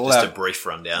 right. So just a brief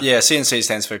rundown. Yeah, CNC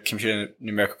stands for computer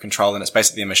numerical control, and it's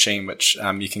basically a machine which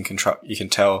you can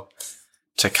tell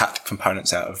to cut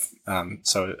components out of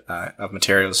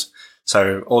materials.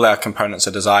 So all our components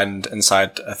are designed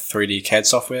inside a 3D CAD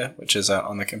software, which is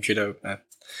on the computer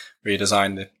where you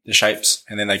design the shapes,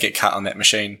 and then they get cut on that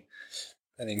machine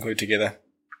and then glued together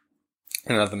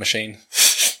in another machine.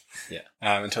 Yeah.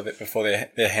 Before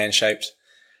they're hand shaped.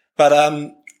 But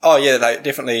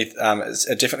definitely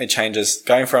it definitely changes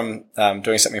going from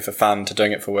doing something for fun to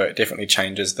doing it for work. It definitely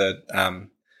changes the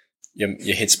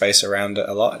your headspace around it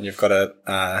a lot, and you've got to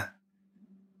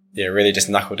really just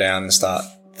knuckle down and start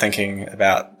thinking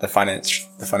about the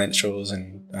financials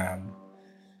and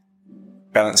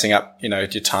balancing up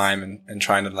your time and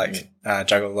trying to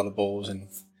juggle a lot of balls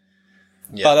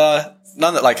but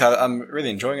none that I'm really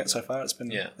enjoying it so far. It's been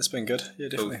good. Yeah,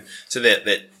 definitely. Cool. So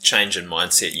that change in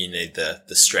mindset, you need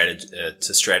the strategy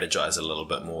to strategize a little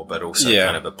bit more, but also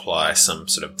kind of apply some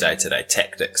sort of day-to-day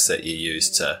tactics that you use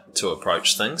to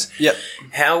approach things. Yep.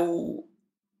 How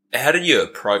did you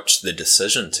approach the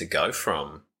decision to go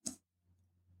from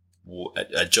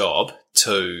a job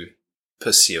to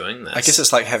pursuing this? I guess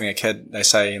it's like having a kid. They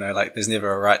say, there's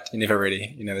never a right, you're never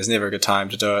ready. There's never a good time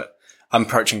to do it. I'm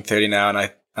approaching 30 now,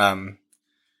 and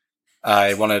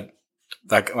I wanted,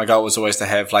 my goal was always to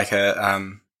have a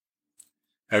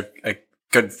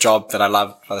good job that I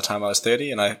loved by the time I was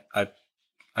 30. And I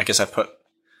guess I put,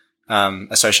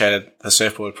 associated the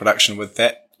surfboard production with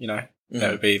that, that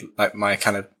would be like my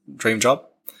kind of dream job.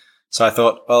 So I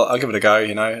thought, well, I'll give it a go,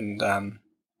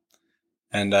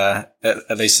 and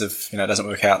at least if, it doesn't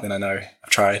work out, then I know I've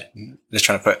tried. I'm just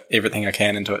trying to put everything I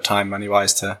can into it, time, money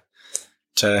wise, to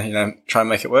try and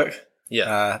make it work.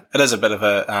 Yeah. It is a bit of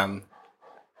a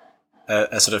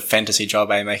sort of fantasy job,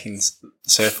 making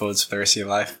surfboards for the rest of your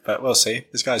life, but we'll see.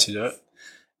 There's guys who do it.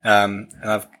 And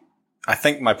I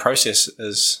think my process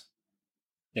is,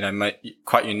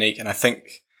 quite unique. And I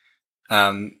think,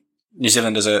 New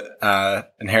Zealand is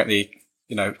inherently,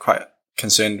 quite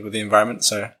concerned with the environment.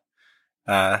 So,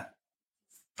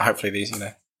 hopefully these,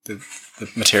 the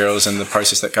materials and the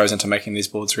process that goes into making these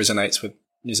boards resonates with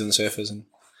New Zealand surfers, and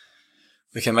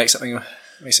we can make something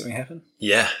happen.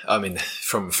 Yeah, I mean,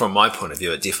 from my point of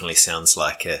view, it definitely sounds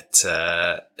like it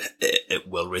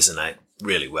will resonate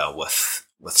really well with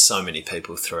so many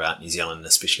people throughout New Zealand,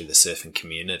 especially the surfing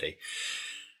community.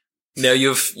 Now,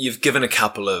 you've given a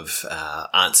couple of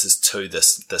answers to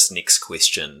this next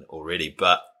question already,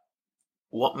 but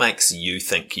what makes you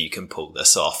think you can pull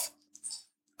this off?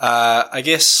 I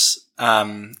guess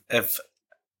if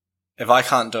I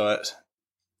can't do it,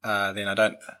 then I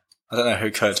don't know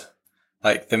who could.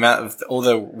 Like the amount of all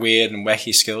the weird and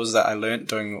wacky skills that I learnt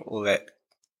doing all that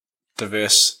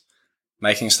diverse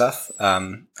making stuff.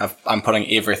 I'm putting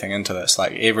everything into this.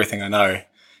 Like everything I know,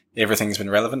 everything's been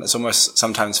relevant. It's almost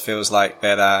sometimes feels like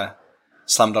that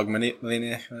Slumdog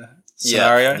Millionaire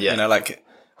scenario. Yeah. Like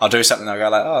I'll do something and I'll go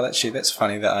like, oh, that's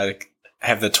funny that I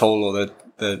have the tool or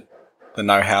the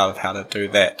know-how of how to do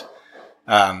that.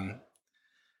 To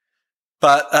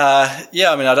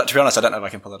be honest, I don't know if I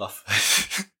can pull it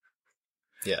off.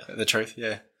 Yeah. The truth,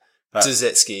 yeah. But does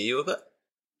that scare you a bit?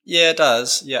 Yeah, it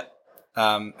does, yeah.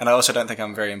 And I also don't think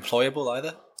I'm very employable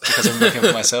either, because I'm working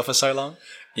for myself for so long.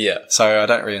 Yeah. So I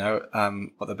don't really know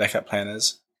what the backup plan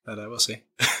is, but we'll see.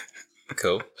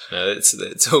 Cool. No,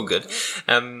 it's all good.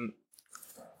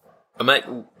 Mate,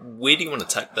 where do you want to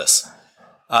take this?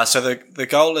 So the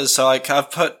goal is, so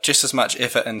I've put just as much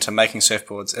effort into making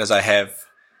surfboards as I have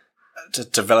to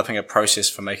developing a process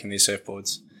for making these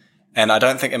surfboards. And I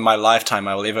don't think in my lifetime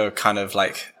I will ever kind of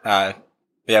like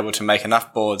be able to make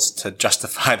enough boards to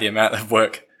justify the amount of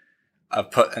work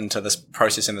I've put into this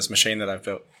process in this machine that I've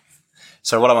built.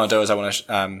 So what I want to do is I want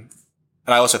to, and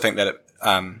I also think that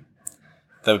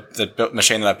the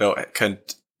machine that I built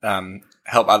could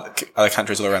help other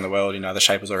countries all around the world, other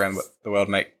shapers all around the world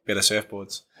make better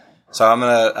surfboards. So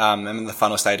I'm in the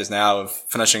final stages now of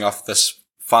finishing off this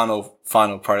final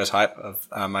prototype of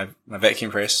my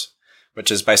vacuum press,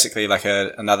 which is basically like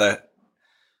another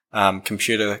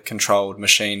computer controlled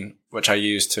machine which I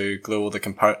use to glue all the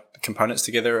components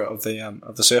together of the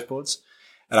surfboards.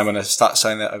 And I'm going to start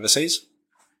selling that overseas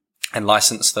and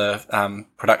license the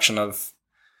production of,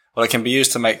 well, it can be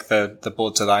used to make the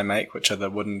boards that I make, which are the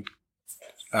wooden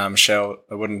shell,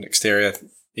 the wooden exterior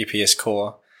EPS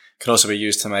core. It can also be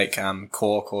used to make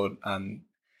core called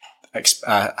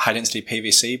high density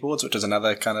PVC boards, which is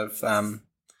another kind of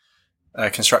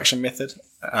construction method.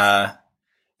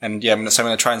 And yeah, so I'm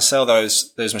going to try and sell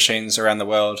those machines around the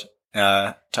world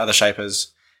to other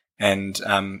shapers and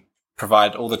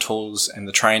provide all the tools and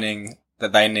the training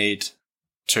that they need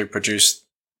to produce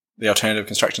the alternative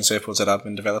construction surfboards that I've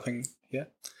been developing here.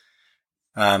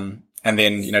 And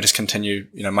then, just continue,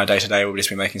 my day to day will just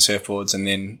be making surfboards and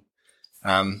then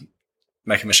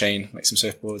make a machine, make some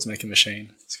surfboards, make a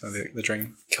machine. It's kind of the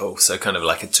dream. Cool. So kind of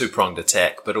like a two-pronged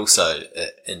attack, but also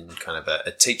in kind of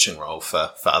a teaching role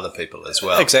for other people as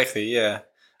well. Exactly, yeah.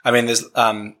 I mean,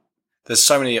 there's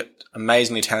so many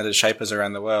amazingly talented shapers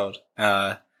around the world,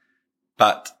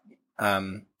 but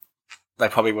they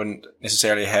probably wouldn't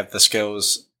necessarily have the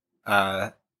skills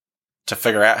to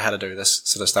figure out how to do this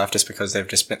sort of stuff just because they've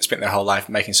just spent their whole life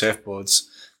making surfboards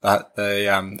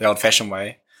the old-fashioned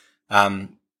way.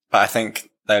 But I think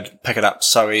they'd pick it up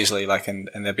so easily, and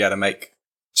they'd be able to make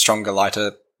stronger,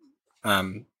 lighter,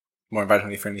 more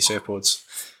environmentally friendly surfboards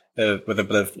with a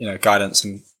bit of guidance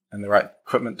and the right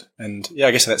equipment. And yeah,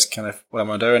 I guess that's kind of what I'm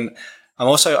going to do. And I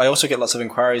also get lots of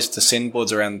inquiries to send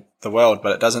boards around the world,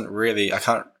 but it doesn't really. I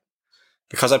can't,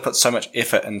 because I put so much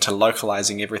effort into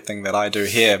localizing everything that I do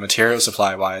here, material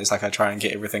supply wise. I try and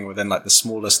get everything within the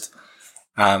smallest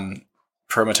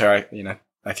perimeter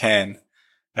I can.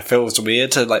 It feels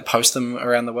weird to post them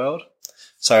around the world.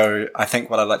 So I think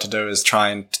what I'd like to do is try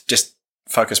and just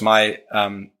focus my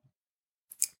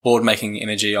board making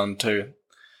energy onto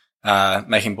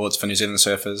making boards for New Zealand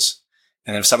surfers.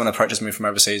 And if someone approaches me from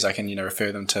overseas, I can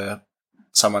refer them to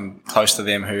someone close to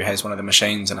them who has one of the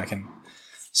machines, and I can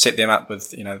set them up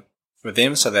with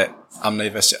them so that I'm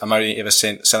only ever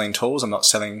selling tools. I'm not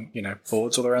selling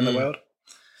boards all around the world,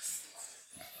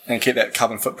 and keep that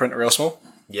carbon footprint real small.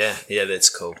 Yeah, that's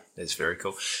cool. That's very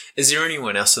cool. Is there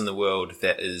anyone else in the world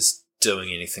that is doing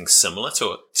anything similar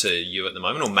to you at the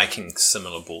moment, or making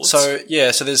similar boards? So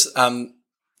there's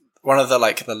one of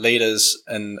the leaders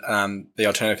in the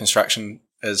alternative construction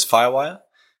is Firewire,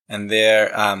 and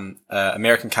they're an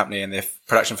American company, and their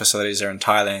production facilities are in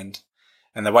Thailand.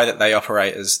 And the way that they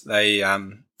operate is they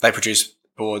produce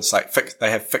boards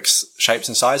they have fixed shapes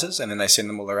and sizes, and then they send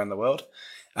them all around the world.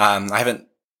 I haven't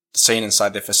seen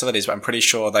inside their facilities, but I'm pretty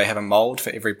sure they have a mold for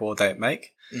every board they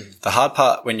make. The hard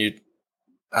part when you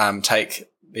take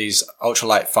these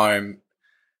ultralight foam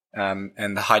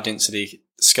and the high density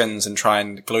skins and try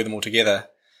and glue them all together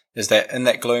is that in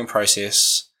that gluing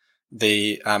process,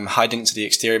 the high density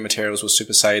exterior materials will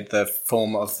supersede the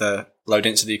form of the low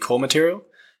density core material.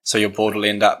 So your board will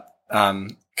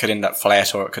could end up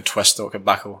flat, or it could twist, or it could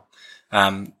buckle.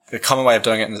 The common way of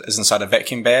doing it is inside a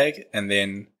vacuum bag, and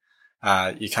then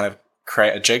you kind of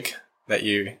create a jig that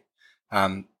you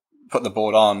put the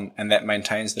board on, and that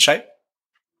maintains the shape.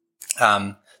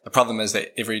 The problem is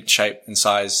that every shape and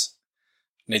size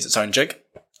needs its own jig.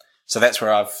 So that's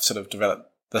where I've sort of developed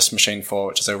this machine for,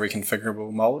 which is a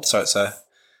reconfigurable mold. So it's a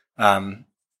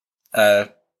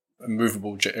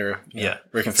movable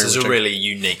reconfigurable So it's a really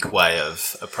unique way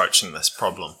of approaching this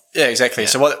problem. Yeah, exactly. Yeah.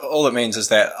 So all it means is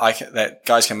that that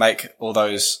guys can make all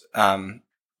those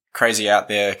crazy out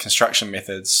there construction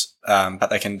methods, but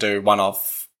they can do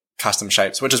one-off custom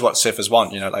shapes, which is what surfers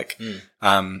want.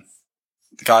 The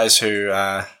guys who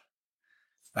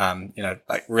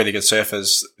really good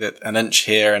surfers, that an inch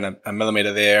here and a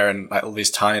millimeter there, and all these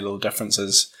tiny little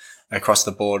differences across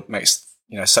the board makes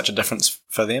such a difference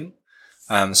for them.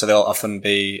 So they'll often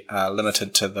be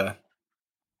limited to the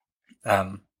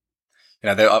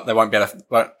they won't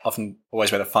often always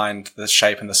be able to find the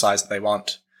shape and the size that they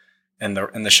want in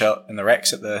the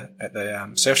racks at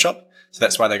the surf shop. So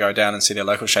that's why they go down and see their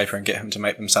local shaper and get him to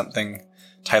make them something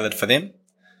tailored for them.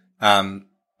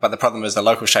 But the problem is the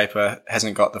local shaper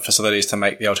hasn't got the facilities to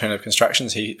make the alternative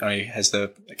constructions. He only has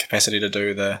the capacity to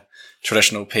do the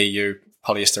traditional PU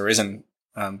polyester resin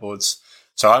boards.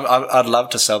 So I'd love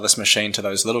to sell this machine to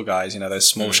those little guys, those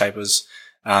small shapers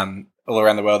all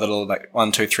around the world, little like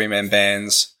 1, 2, 3-man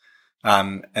bands,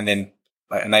 and then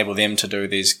like enable them to do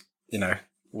these,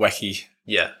 wacky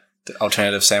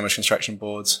alternative sandwich construction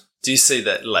boards. Do you see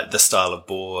that, like, the style of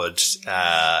board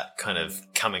kind of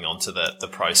coming onto the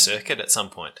pro circuit at some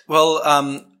point? Well,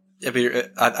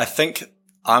 I think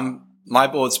my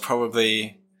boards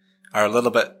probably are a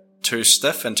little bit too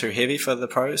stiff and too heavy for the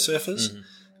pro surfers. Mm-hmm.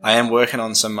 I am working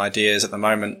on some ideas at the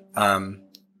moment,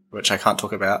 which I can't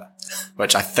talk about,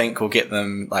 which I think will get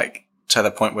them like to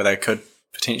the point where they could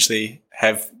potentially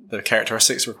have the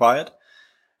characteristics required.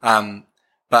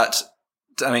 But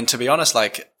I mean, to be honest,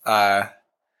 like, the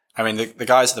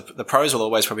guys, the pros will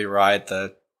always probably ride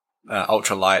the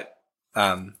ultra light,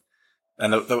 and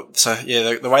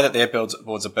the way that their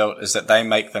boards are built is that they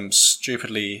make them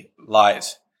stupidly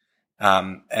light,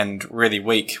 and really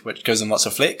weak, which gives them lots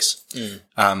of flex.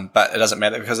 But it doesn't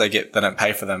matter because they don't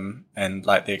pay for them, and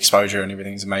like the exposure and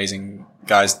everything's amazing.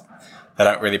 Guys, they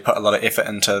don't really put a lot of effort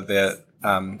into the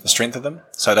strength of them,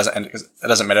 so it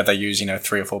doesn't matter if they use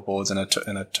 3 or 4 boards in a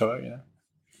tour.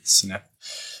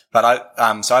 But I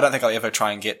don't think I'll ever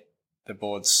try and get the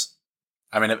boards.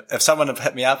 I mean, if someone had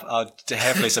hit me up, I'd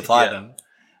happily supply them.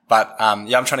 But I'm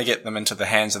trying to get them into the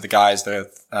hands of the guys,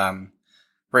 the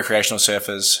recreational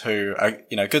surfers who are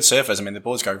good surfers. I mean, the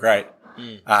boards go great.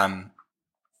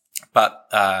 But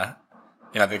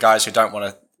the guys who don't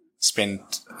want to spend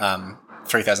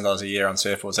 $3,000 a year on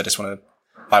surfboards, they just want to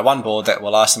buy one board that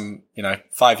will last them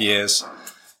 5 years,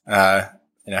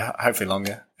 hopefully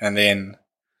longer, and then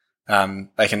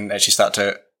they can actually start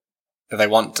to, if they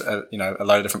want a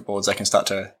load of different boards, they can start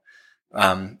to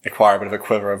acquire a bit of a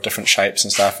quiver of different shapes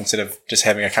and stuff instead of just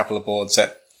having a couple of boards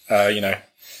that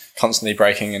constantly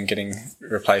breaking and getting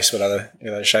replaced with other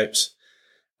shapes.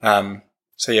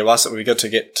 Whilst it would be good to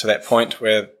get to that point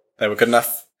where they were good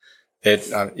enough,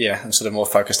 I'm sort of more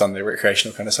focused on the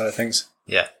recreational kind of side of things.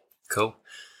 Yeah, cool.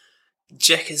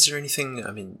 Jack, is there anything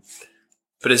that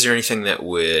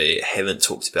we haven't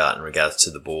talked about in regards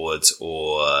to the boards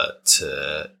or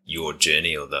to your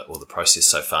journey or the process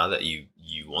so far that you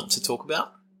want to talk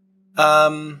about?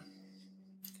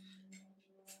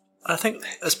 I think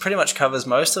this pretty much covers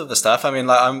most of the stuff. I mean,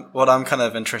 like what I'm kind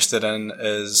of interested in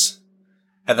is,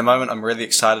 at the moment, I'm really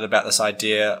excited about this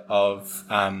idea of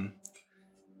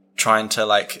trying to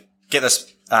like get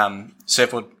this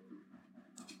surfboard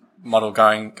model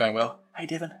going well. Hey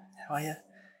Devin, how are you?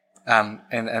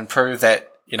 And prove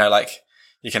that you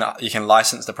can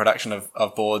license the production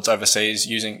of boards overseas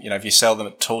using if you sell them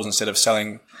at tools instead of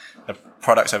selling the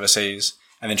products overseas,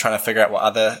 and then trying to figure out what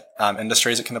other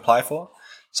industries it can apply for.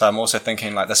 So I'm also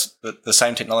thinking like this, the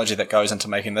same technology that goes into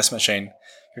making this machine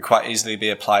could quite easily be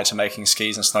applied to making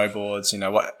skis and snowboards.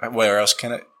 Where else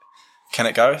can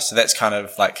it go? So that's kind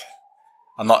of like,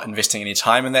 I'm not investing any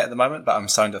time in that at the moment, but I'm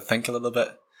starting to think a little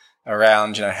bit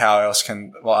around, how else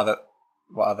what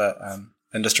other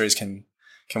industries can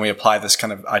we apply this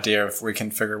kind of idea of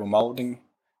reconfigurable molding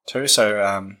to? So,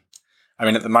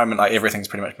 at the moment, like everything's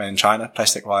pretty much made in China,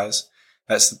 plastic wise.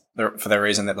 That's for the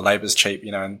reason that the labor is cheap,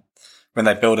 and when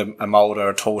they build a mold or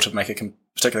a tool to make a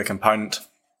particular component,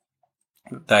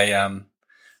 they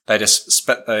just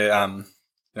spit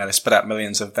they spit out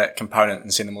millions of that component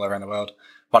and send them all around the world.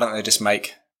 Why don't they just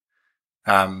make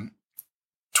 20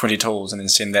 tools and then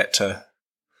send that to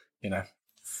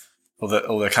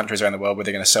all the countries around the world where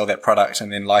they're going to sell that product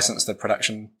and then license the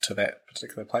production to that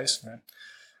particular place?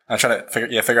 I'm trying to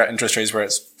figure out industries where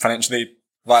it's financially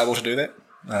viable to do that.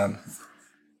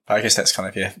 But I guess that's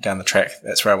kind of down the track.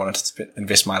 That's where I wanted to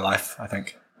invest my life, I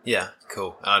think. Yeah,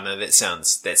 cool. No, that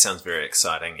sounds very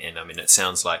exciting, and it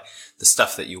sounds like the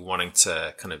stuff that you're wanting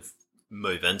to kind of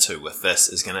move into with this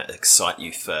is going to excite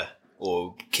you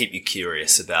or keep you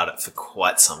curious about it for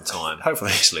quite some time.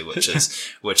 Hopefully, actually, which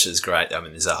is great.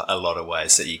 There's a lot of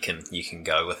ways that you can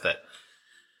go with it.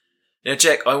 Now,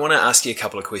 Jack, I want to ask you a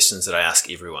couple of questions that I ask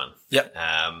everyone. Yep.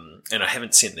 And I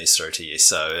haven't sent these through to you,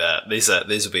 so these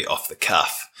will be off the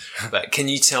cuff. But can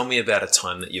you tell me about a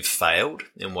time that you've failed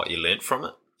and what you learnt from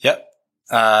it? Yep.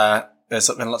 There's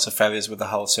been lots of failures with the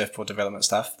whole surfboard development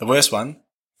stuff. The worst one.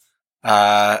 So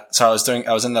I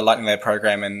was in the Lightning Lab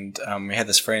program, and we had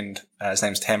this friend. His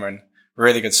name's Tamarin,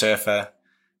 really good surfer.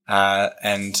 I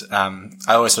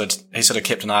always he sort of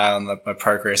kept an eye on my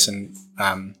progress and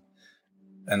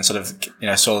sort of,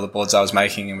 saw the boards I was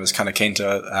making and was kind of keen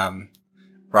to,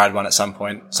 ride one at some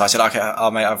point. So I said, okay,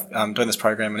 mate, I'm doing this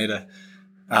program. I need to,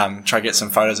 try to get some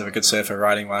photos of a good surfer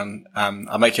riding one.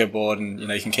 I'll make you a board and,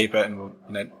 you can keep it and we'll,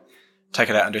 take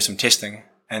it out and do some testing.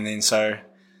 And then so,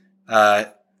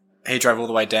 he drove all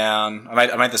the way down.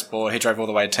 I made this board. He drove all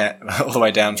the way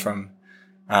down from,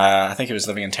 I think he was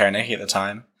living in Taranaki at the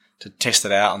time, to test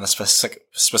it out on the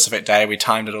specific day. We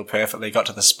timed it all perfectly, got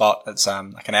to the spot. It's,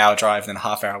 like an hour drive, then a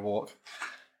half hour walk.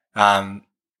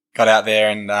 Got out there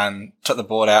and, took the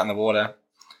board out in the water.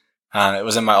 It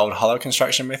was in my old hollow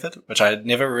construction method, which I had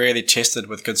never really tested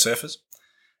with good surfers.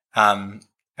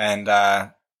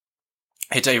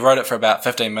 He rode it for about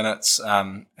 15 minutes,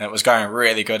 and it was going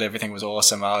really good. Everything was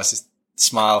awesome. I was just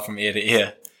smile from ear to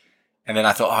ear. And then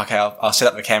I thought, okay, I'll set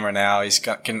up the camera now. He's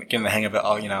getting the hang of it.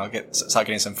 I'll start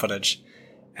getting some footage.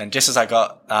 And just as I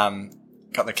got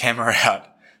the camera out,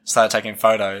 started taking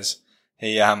photos,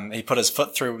 he put his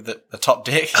foot through the top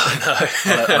deck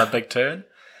on a big turn.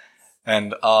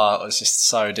 And, it was just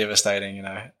so devastating,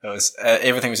 It was,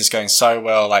 everything was just going so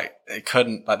well. Like,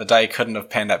 the day couldn't have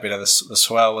panned out better. The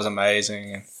swell was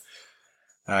amazing. And,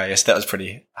 yes, that was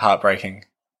pretty heartbreaking.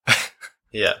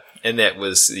 Yeah. And that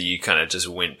was, you kind of just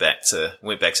went back to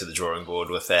the drawing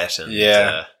board with that. And,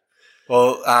 yeah.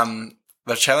 Well,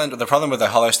 the problem with the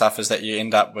hollow stuff is that you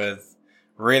end up with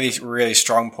really, really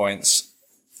strong points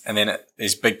and then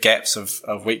these big gaps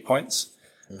of weak points,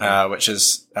 which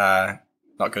is,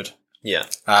 not good. Yeah.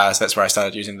 So that's where I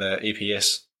started using the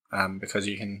EPS, because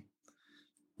you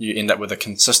end up with a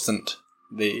consistent,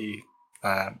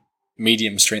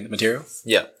 medium strength material.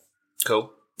 Yeah.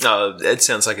 Cool. No, it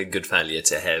sounds like a good failure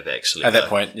to have, actually. At that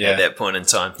point, yeah. At that point in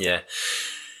time, yeah.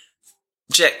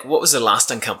 Jack, what was the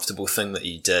last uncomfortable thing that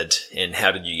you did and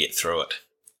how did you get through it?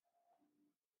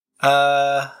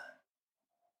 Well,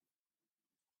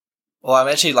 I'm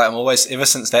actually I'm always, ever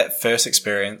since that first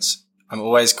experience, I'm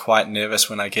always quite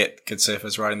nervous when I get good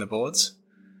surfers riding the boards.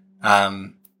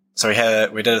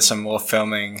 So we did some more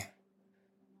filming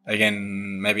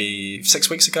again, maybe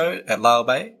 6 weeks ago at Lyle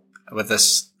Bay with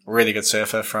this really good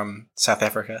surfer from South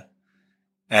Africa.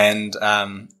 And,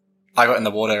 I got in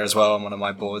the water as well on one of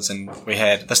my boards and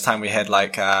this time we had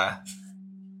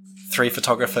 3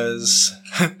 photographers,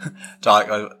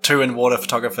 3 in-water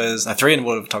photographers and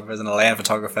a land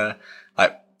photographer,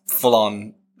 full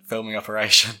on filming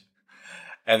operation.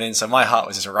 And then, so my heart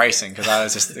was just racing because I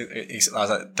was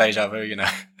like, deja vu,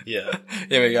 Yeah.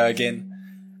 Here we go again.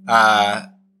 But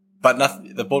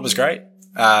the board was great.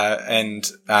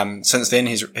 Since then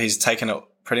he's taken it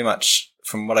pretty much,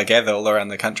 from what I gather, all around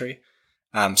the country,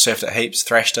 surfed it heaps,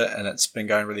 thrashed it, and it's been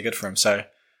going really good for him. So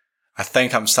I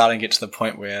think I'm starting to get to the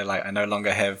point where I no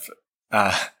longer have,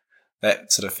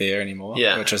 that sort of fear anymore,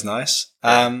 which is nice.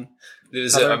 Yeah.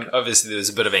 Obviously there was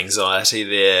a bit of anxiety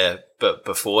there, but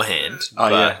beforehand.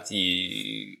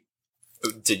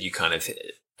 Did you kind of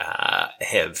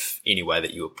have any way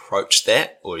that you approached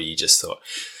that, or you just thought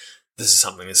this is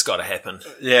something that's got to happen?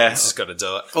 Yeah, this has got to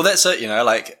do it. Well, that's it.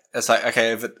 It's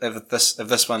okay, if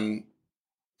this one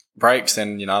breaks,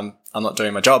 then I'm not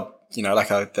doing my job.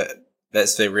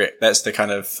 That's the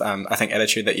kind of I think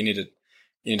attitude that you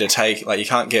need to take. You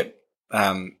can't get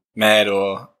mad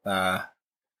or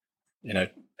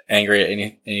angry at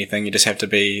anything. You just have to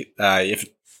be, you have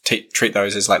to treat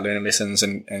those as learning lessons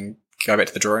and go back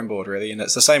to the drawing board, really. And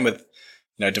it's the same with,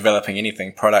 developing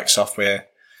anything, product, software,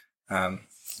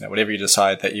 whatever you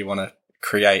decide that you want to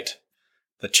create.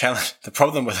 The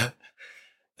problem with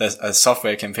a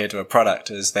software compared to a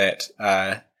product is that,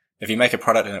 if you make a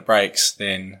product and it breaks,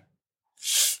 then,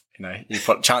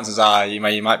 chances are you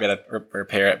might be able to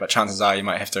repair it, but chances are you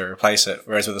might have to replace it.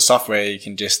 Whereas with the software, you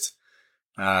can just,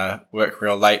 work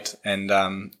real late and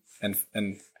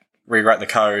rewrite the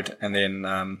code and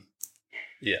then,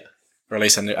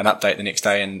 release an update the next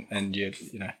day and you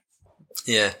know.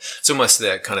 Yeah. It's almost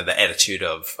the kind of the attitude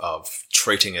of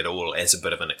treating it all as a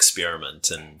bit of an experiment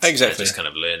and exactly. Just kind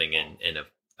of learning and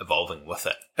evolving with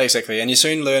it. Exactly. And you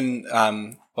soon learn,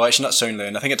 well, actually not soon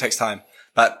learn. I think it takes time,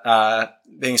 but,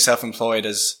 being self-employed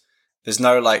there's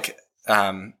no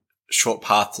short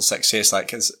path to success.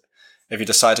 Cause if you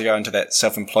decide to go into that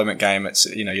self-employment game, it's,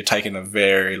 you're taking a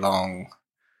very long,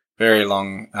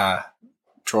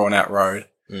 drawn out road.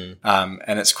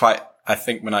 And it's quite, I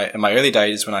think in my early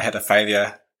days, when I had a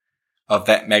failure of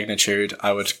that magnitude,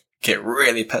 I would get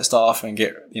really pissed off and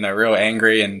get, real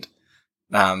angry and,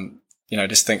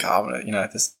 just think, I'm going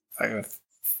to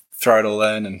throw it all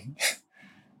in and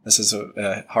this is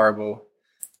horrible.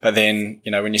 But then,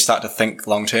 when you start to think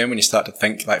long term, when you start to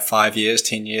think like 5 years,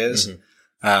 10 years,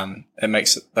 it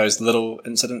makes those little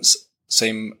incidents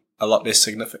seem a lot less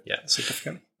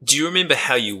significant. Do you remember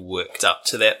how you worked up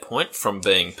to that point from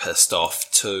being pissed off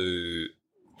to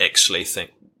actually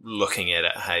looking at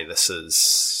it, hey, this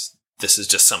is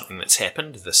just something that's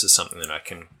happened. This is something that I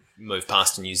can move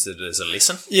past and use it as a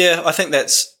lesson? Yeah, I think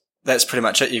that's pretty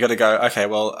much it. You got to go, okay,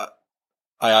 well,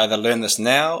 I either learn this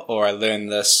now or I learn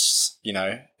this,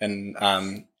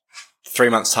 in 3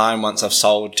 months' time once I've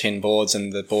sold 10 boards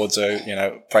and the boards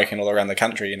are, breaking all around the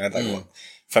country.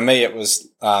 For me, it was,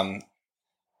 I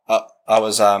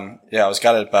was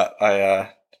gutted, but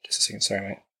just a second,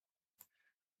 sorry,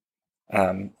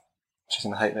 mate. She's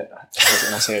going to hate that.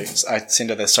 I send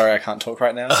her the sorry I can't talk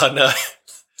right now. Oh, no.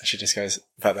 She just goes,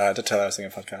 but I did tell her I was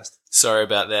doing a podcast. Sorry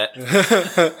about that.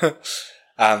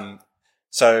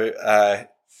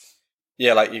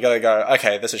 You got to go,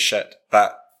 okay, this is shit.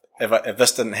 But if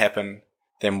this didn't happen,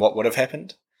 then what would have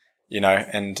happened?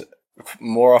 And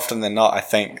more often than not, I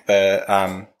think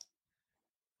the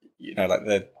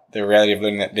reality of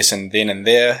learning that lesson then and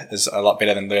there is a lot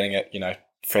better than learning it,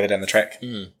 further down the track.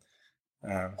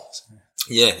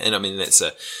 Yeah, and I mean it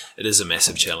is a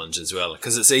massive challenge as well,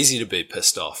 because it's easy to be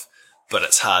pissed off, but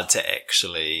it's hard to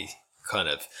actually kind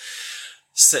of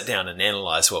sit down and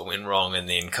analyze what went wrong and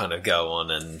then kind of go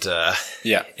on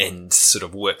and sort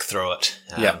of work through it.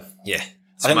 I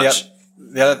think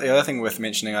the other thing worth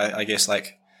mentioning, I guess,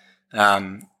 I've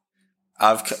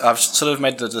sort of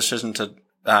made the decision to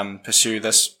pursue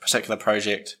this particular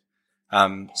project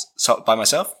by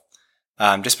myself,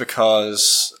 just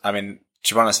because, I mean,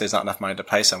 to be honest, there's not enough money to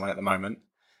pay someone at the moment.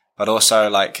 But also,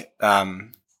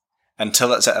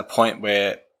 until it's at a point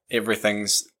where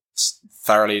everyth's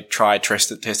thoroughly tried,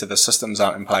 tested, the systems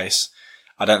aren't in place,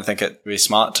 I don't think it'd be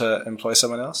smart to employ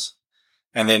someone else.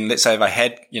 And then let's say if I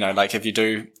had, if you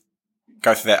do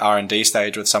go through that R&D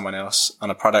stage with someone else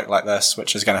on a product like this,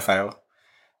 which is going to fail,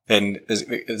 then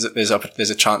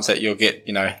there's a chance that you'll get,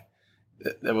 it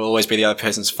will always be the other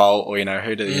person's fault, or,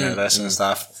 who did, this and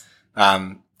stuff.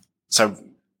 So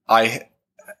I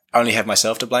only have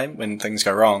myself to blame when things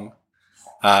go wrong.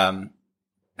 And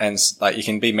you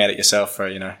can be mad at yourself for,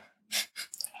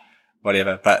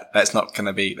 whatever, but that's not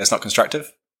constructive. It's not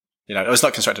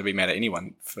constructive to be mad at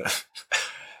anyone for,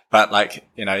 but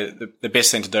the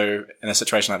best thing to do in a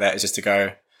situation like that is just to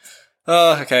go,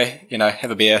 oh, okay,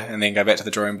 have a beer and then go back to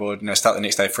the drawing board, start the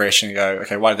next day fresh and go,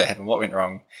 okay, why did that happen? What went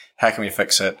wrong? How can we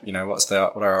fix it? What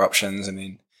are our options?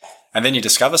 And then you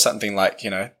discover something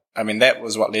that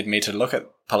was what led me to look at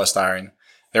polystyrene.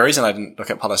 The reason I didn't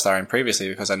look at polystyrene previously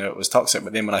because I knew it was toxic,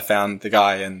 but then when I found the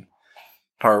guy in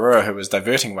Pororua who was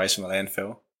diverting waste from the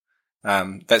landfill,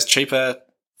 that's cheaper,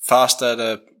 faster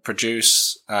to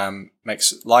produce,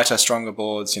 makes lighter, stronger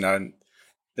boards, and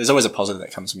there's always a positive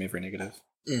that comes from every negative.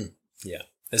 Yeah,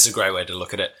 that's a great way to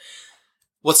look at it.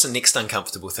 What's the next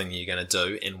uncomfortable thing you're going to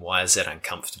do, and why is that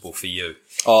uncomfortable for you?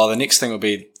 Oh, the next thing will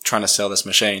be trying to sell this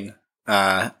machine.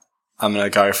 I'm going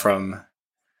to go from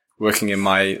working in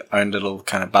my own little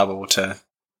kind of bubble to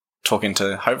talking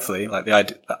to, hopefully, the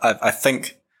idea. I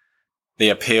think the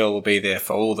appeal will be there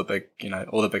for all the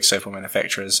big circle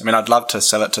manufacturers. I mean, I'd love to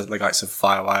sell it to the likes of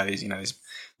Firewire,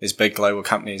 these big global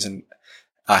companies. And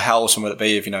how awesome would it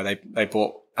be if, they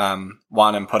bought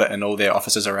one and put it in all their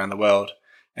offices around the world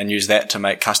and use that to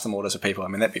make custom orders for people. I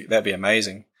mean, that'd be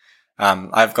amazing.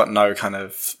 I've got no kind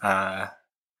of, I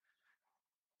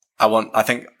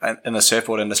think in the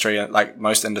surfboard industry, like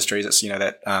most industries, it's,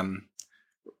 that,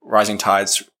 rising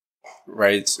tides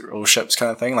raise all ships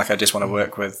kind of thing. I just want to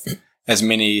work with as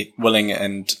many willing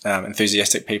and,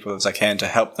 enthusiastic people as I can to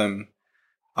help them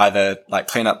either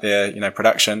clean up their,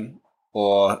 production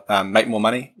or, make more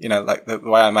money. The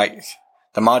way I make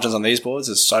the margins on these boards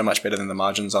is so much better than the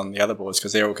margins on the other boards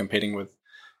because they're all competing with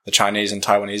the Chinese and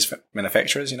Taiwanese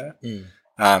manufacturers, if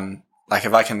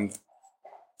I can,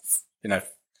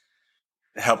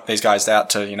 help these guys out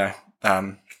to,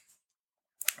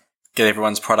 get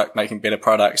everyone's product making better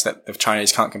products that the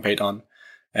Chinese can't compete on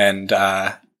and,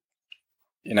 help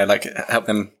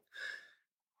them,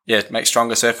 make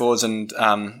stronger surfboards and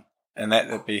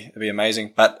that'd be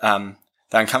amazing. But, the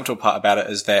uncomfortable part about it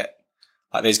is that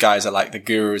these guys are the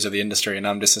gurus of the industry and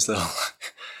I'm just this little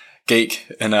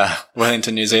geek in,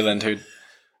 Wellington, New Zealand who,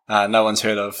 no one's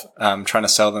heard of, trying to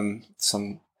sell them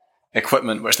some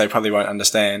equipment, which they probably won't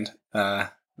understand.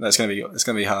 It's going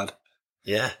to be hard.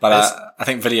 Yeah. But, I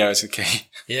think video is the key.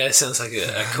 Yeah. It sounds like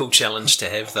a cool challenge to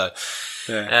have though.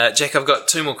 Yeah. Jack, I've got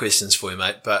 2 more questions for you,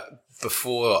 mate, but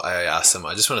before I ask them,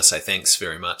 I just want to say thanks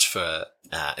very much for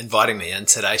inviting me in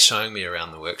today, showing me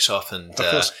around the workshop and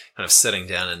kind of sitting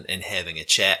down and having a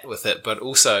chat with it, but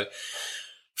also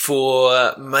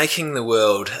for making the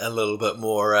world a little bit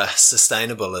more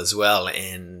sustainable as well,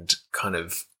 and kind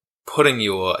of putting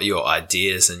your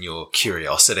ideas and your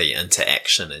curiosity into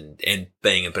action and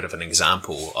being a bit of an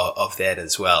example of that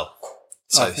as well.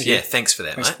 So thanks for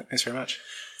that, mate. Thanks very much.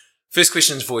 First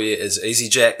question for you is easy,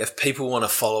 Jack. If people want to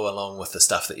follow along with the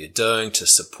stuff that you're doing to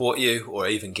support you or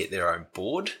even get their own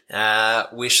board,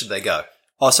 where should they go?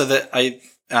 Also, that I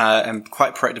am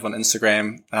quite proactive on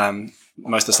Instagram.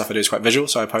 Most of the stuff I do is quite visual,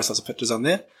 so I post lots of pictures on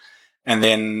there. And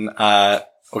then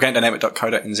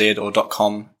organicdynamic.co.nz or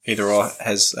 .com, either or,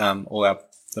 has all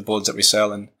the boards that we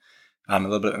sell and a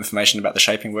little bit of information about the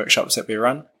shaping workshops that we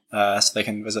run, so they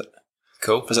can visit.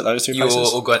 Cool. Visit those two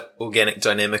places. You're Organic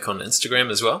Dynamic on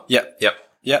Instagram as well? Yep.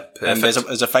 Perfect. And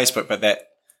there's a Facebook, but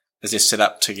that is just set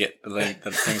up to get the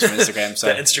things from Instagram.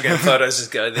 So the Instagram photos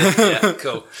just go there. Yeah,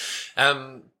 cool.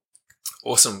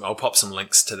 Awesome. I'll pop some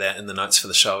links to that in the notes for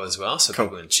the show as well, so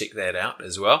people can check that out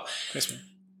as well. Yes, man.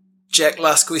 Jack,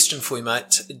 last question for you,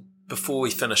 mate. Before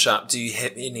we finish up, do you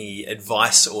have any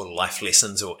advice or life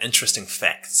lessons or interesting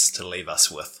facts to leave us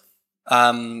with?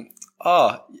 I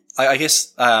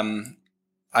guess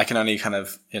I can only kind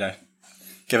of,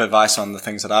 give advice on the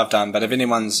things that I've done, but if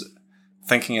anyone's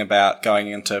thinking about going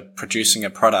into producing a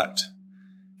product,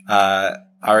 I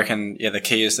reckon, the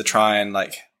key is to try and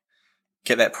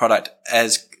get that product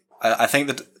as, I think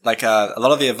that a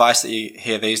lot of the advice that you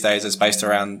hear these days is based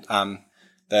around,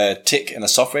 the tech and the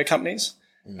software companies.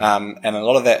 And a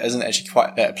lot of that isn't actually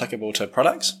quite that applicable to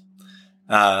products.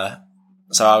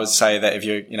 So I would say that if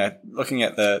you're, looking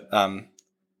at the,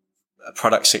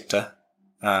 product sector,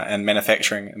 and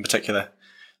manufacturing in particular,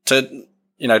 to,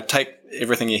 take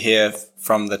everything you hear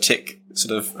from the tech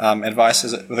sort of, advice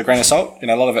with a grain of salt.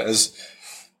 A lot of it is,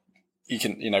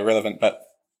 relevant, but,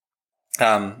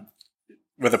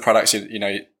 with the products,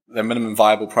 the minimum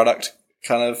viable product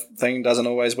kind of thing doesn't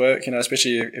always work,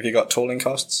 especially if you've got tooling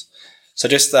costs. So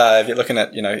just, if you're looking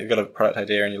at, you've got a product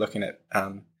idea and you're looking at,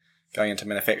 going into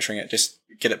manufacturing it, just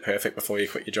get it perfect before you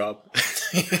quit your job.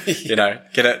 Get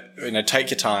it,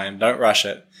 take your time, don't rush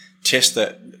it, test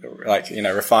it,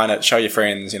 refine it, show your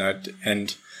friends,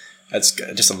 and it's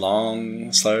just a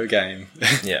long, slow game.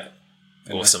 Yeah.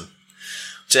 Awesome.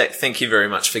 Jack, thank you very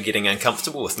much for getting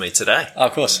uncomfortable with me today. Oh,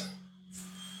 of course.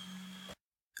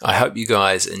 I hope you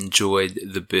guys enjoyed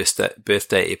the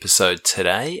birthday episode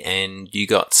today and you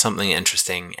got something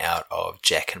interesting out of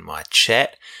Jack and my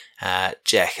chat.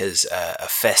 Jack is a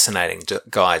fascinating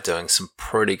guy doing some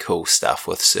pretty cool stuff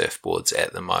with surfboards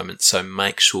at the moment. So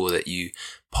make sure that you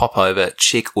pop over,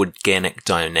 check Organic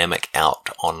Dynamic out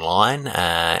online.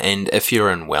 And if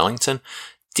you're in Wellington,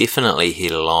 definitely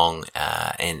head along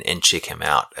and check him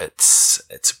out. It's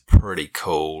a pretty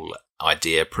cool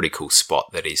idea, pretty cool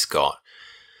spot that he's got.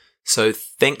 So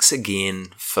thanks again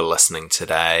for listening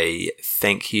today.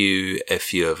 Thank you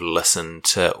if you have listened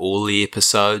to all the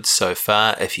episodes so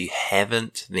far. If you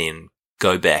haven't, then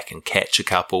go back and catch a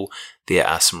couple. There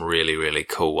are some really, really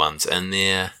cool ones in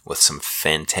there with some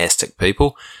fantastic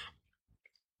people.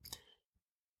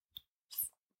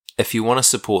 If you want to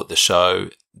support the show,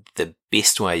 the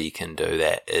best way you can do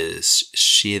that is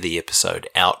share the episode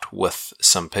out with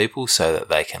some people so that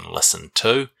they can listen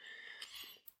too.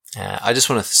 I just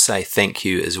want to say thank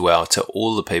you as well to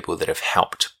all the people that have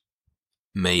helped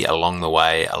me along the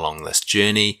way, along this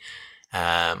journey.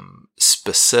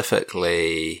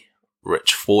 Specifically,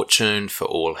 Rich Fortune for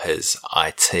all his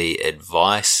IT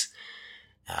advice.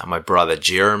 My brother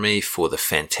Jeremy for the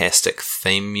fantastic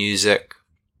theme music.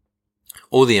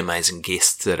 All the amazing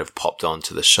guests that have popped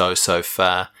onto the show so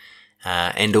far.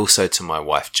 And also to my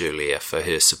wife Julia for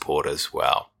her support as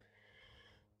well.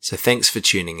 So thanks for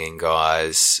tuning in,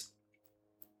 guys.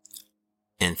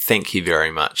 And thank you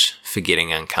very much for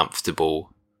getting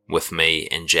uncomfortable with me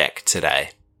and Jack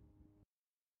today.